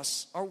many of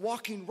us are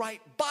walking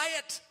right by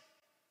it?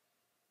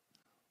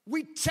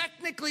 We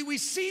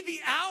see the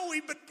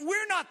owie, but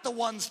we're not the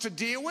ones to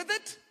deal with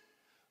it.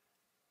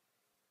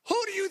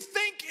 Who do you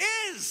think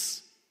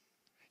is?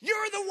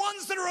 You're the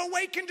ones that are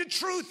awakened to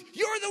truth.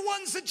 You're the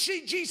ones that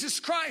see Jesus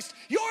Christ.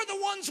 You're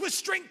the ones with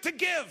strength to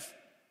give.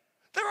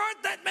 There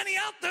aren't that many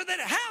out there that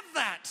have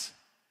that.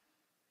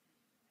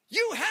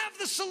 You have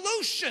the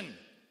solution.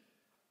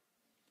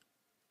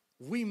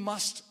 We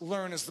must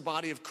learn as the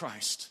body of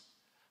Christ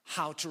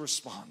how to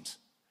respond.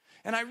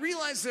 And I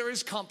realize there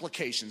is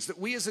complications that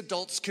we as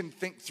adults can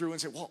think through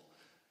and say, well,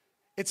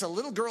 it's a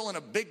little girl and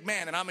a big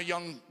man and I'm a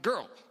young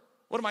girl.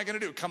 What am I going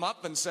to do? Come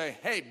up and say,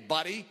 hey,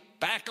 buddy,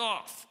 back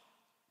off.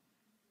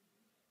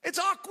 It's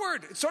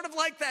awkward. It's sort of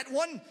like that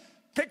one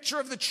picture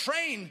of the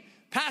train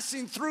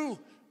passing through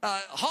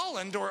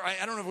Holland, or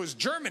I don't know if it was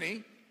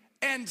Germany,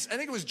 and I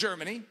think it was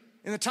Germany,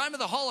 in the time of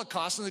the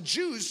Holocaust, and the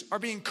Jews are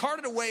being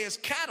carted away as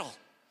cattle.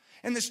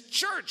 And this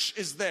church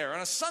is there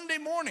on a Sunday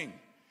morning,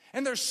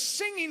 and they're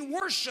singing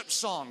worship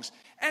songs,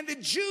 and the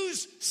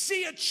Jews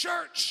see a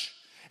church,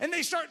 and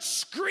they start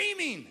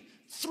screaming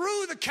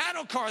through the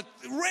cattle car,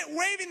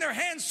 waving their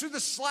hands through the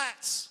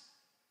slats.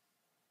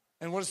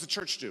 And what does the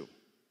church do?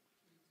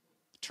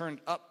 Turned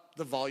up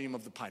the volume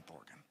of the pipe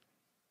organ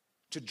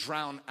to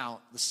drown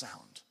out the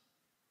sound.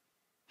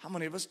 How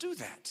many of us do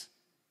that?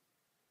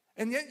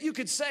 And yet you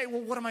could say,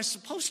 well, what am I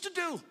supposed to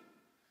do?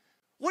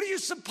 What are you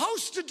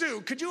supposed to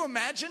do? Could you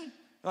imagine?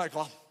 Like,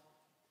 well,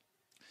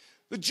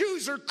 the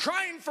Jews are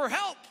crying for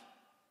help.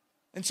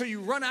 And so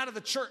you run out of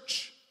the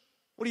church.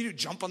 What do?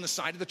 Jump on the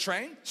side of the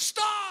train?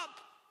 Stop!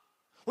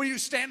 What do?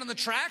 Stand on the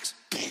tracks?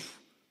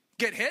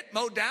 Get hit,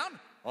 mowed down?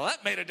 Well,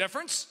 that made a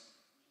difference.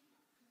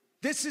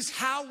 This is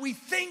how we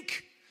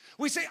think.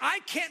 We say, I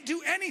can't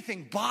do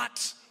anything,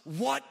 but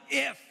what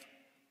if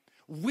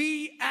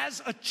we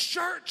as a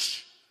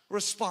church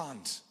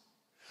respond?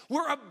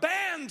 We're a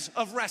band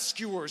of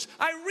rescuers.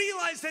 I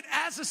realize that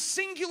as a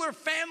singular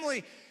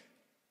family,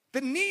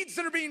 the needs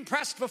that are being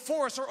pressed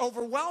before us are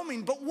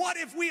overwhelming, but what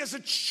if we as a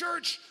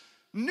church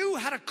knew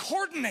how to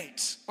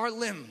coordinate our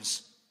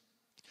limbs,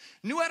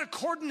 knew how to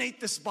coordinate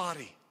this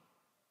body?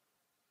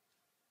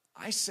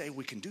 I say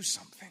we can do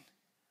something.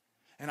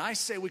 And I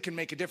say we can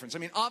make a difference. I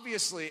mean,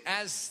 obviously,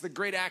 as the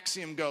great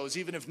axiom goes,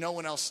 even if no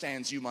one else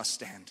stands, you must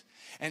stand.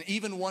 And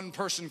even one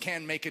person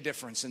can make a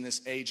difference in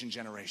this age and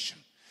generation.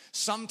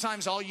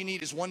 Sometimes all you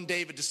need is one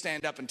David to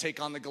stand up and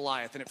take on the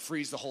Goliath, and it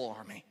frees the whole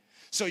army.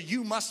 So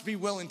you must be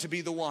willing to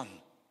be the one.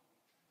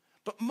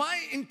 But my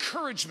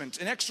encouragement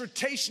and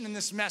exhortation in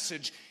this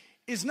message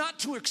is not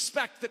to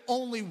expect that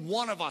only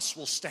one of us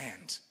will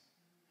stand.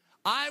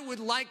 I would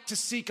like to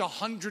seek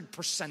 100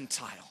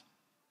 percentile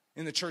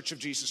in the Church of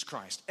Jesus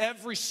Christ.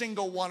 Every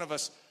single one of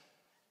us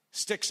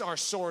sticks our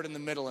sword in the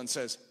middle and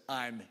says,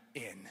 I'm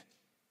in.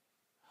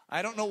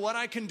 I don't know what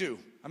I can do.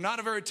 I'm not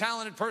a very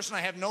talented person. I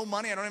have no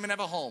money. I don't even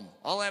have a home.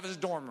 All I have is a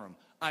dorm room.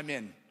 I'm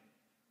in.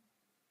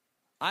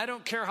 I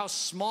don't care how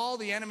small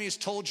the enemy has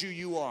told you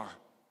you are.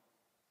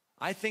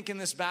 I think in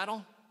this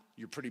battle,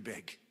 you're pretty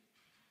big.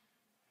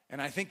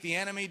 And I think the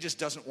enemy just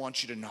doesn't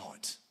want you to know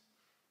it.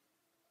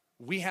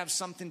 We have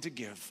something to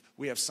give.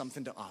 We have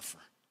something to offer.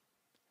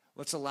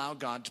 Let's allow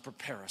God to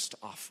prepare us to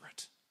offer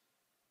it.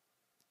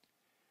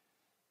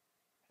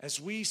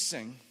 As we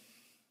sing,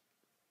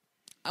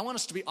 I want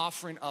us to be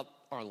offering up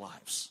our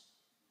lives.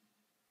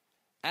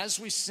 As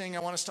we sing, I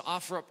want us to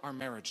offer up our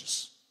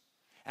marriages.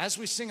 As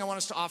we sing, I want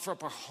us to offer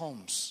up our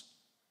homes.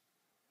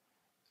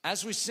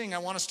 As we sing, I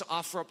want us to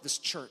offer up this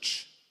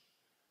church.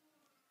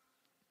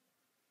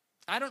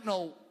 I don't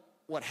know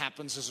what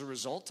happens as a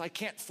result. I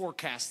can't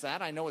forecast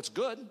that. I know it's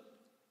good.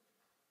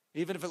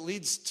 Even if it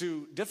leads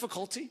to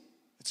difficulty,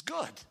 it's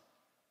good.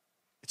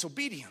 It's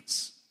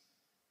obedience.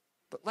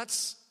 But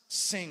let's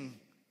sing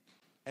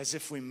as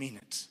if we mean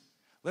it.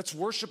 Let's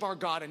worship our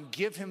God and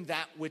give him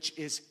that which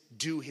is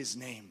due his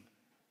name.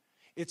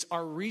 It's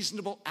our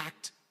reasonable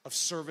act of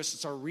service.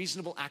 It's our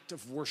reasonable act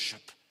of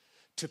worship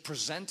to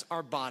present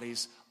our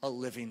bodies a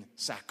living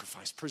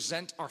sacrifice.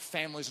 Present our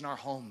families and our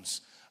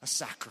homes a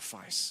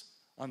sacrifice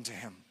unto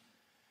him.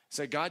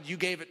 Say, God, you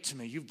gave it to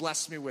me. You've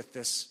blessed me with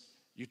this.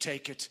 You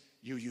take it.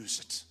 You use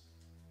it.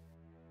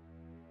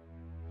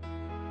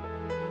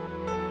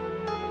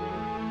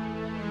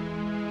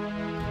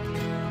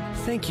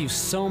 Thank you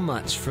so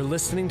much for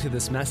listening to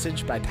this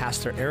message by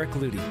Pastor Eric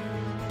Ludy,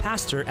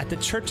 pastor at the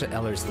Church at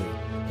Ellerslie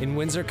in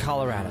Windsor,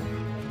 Colorado.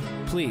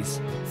 Please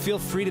feel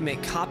free to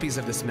make copies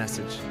of this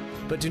message,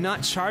 but do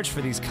not charge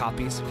for these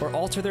copies or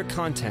alter their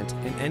content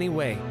in any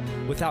way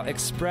without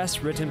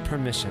express written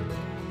permission.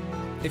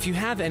 If you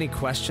have any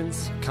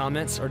questions,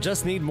 comments, or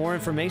just need more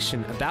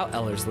information about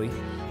Ellerslie,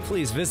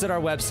 please visit our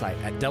website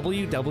at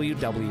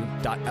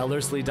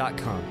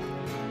www.ellerslie.com.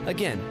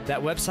 Again,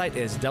 that website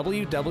is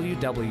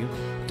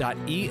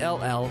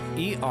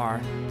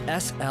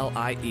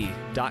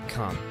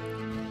www.ellerslie.com.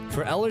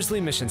 For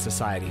Ellerslie Mission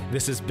Society,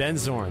 this is Ben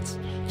Zorns,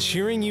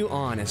 cheering you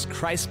on as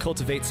Christ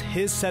cultivates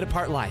his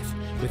set-apart life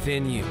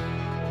within you.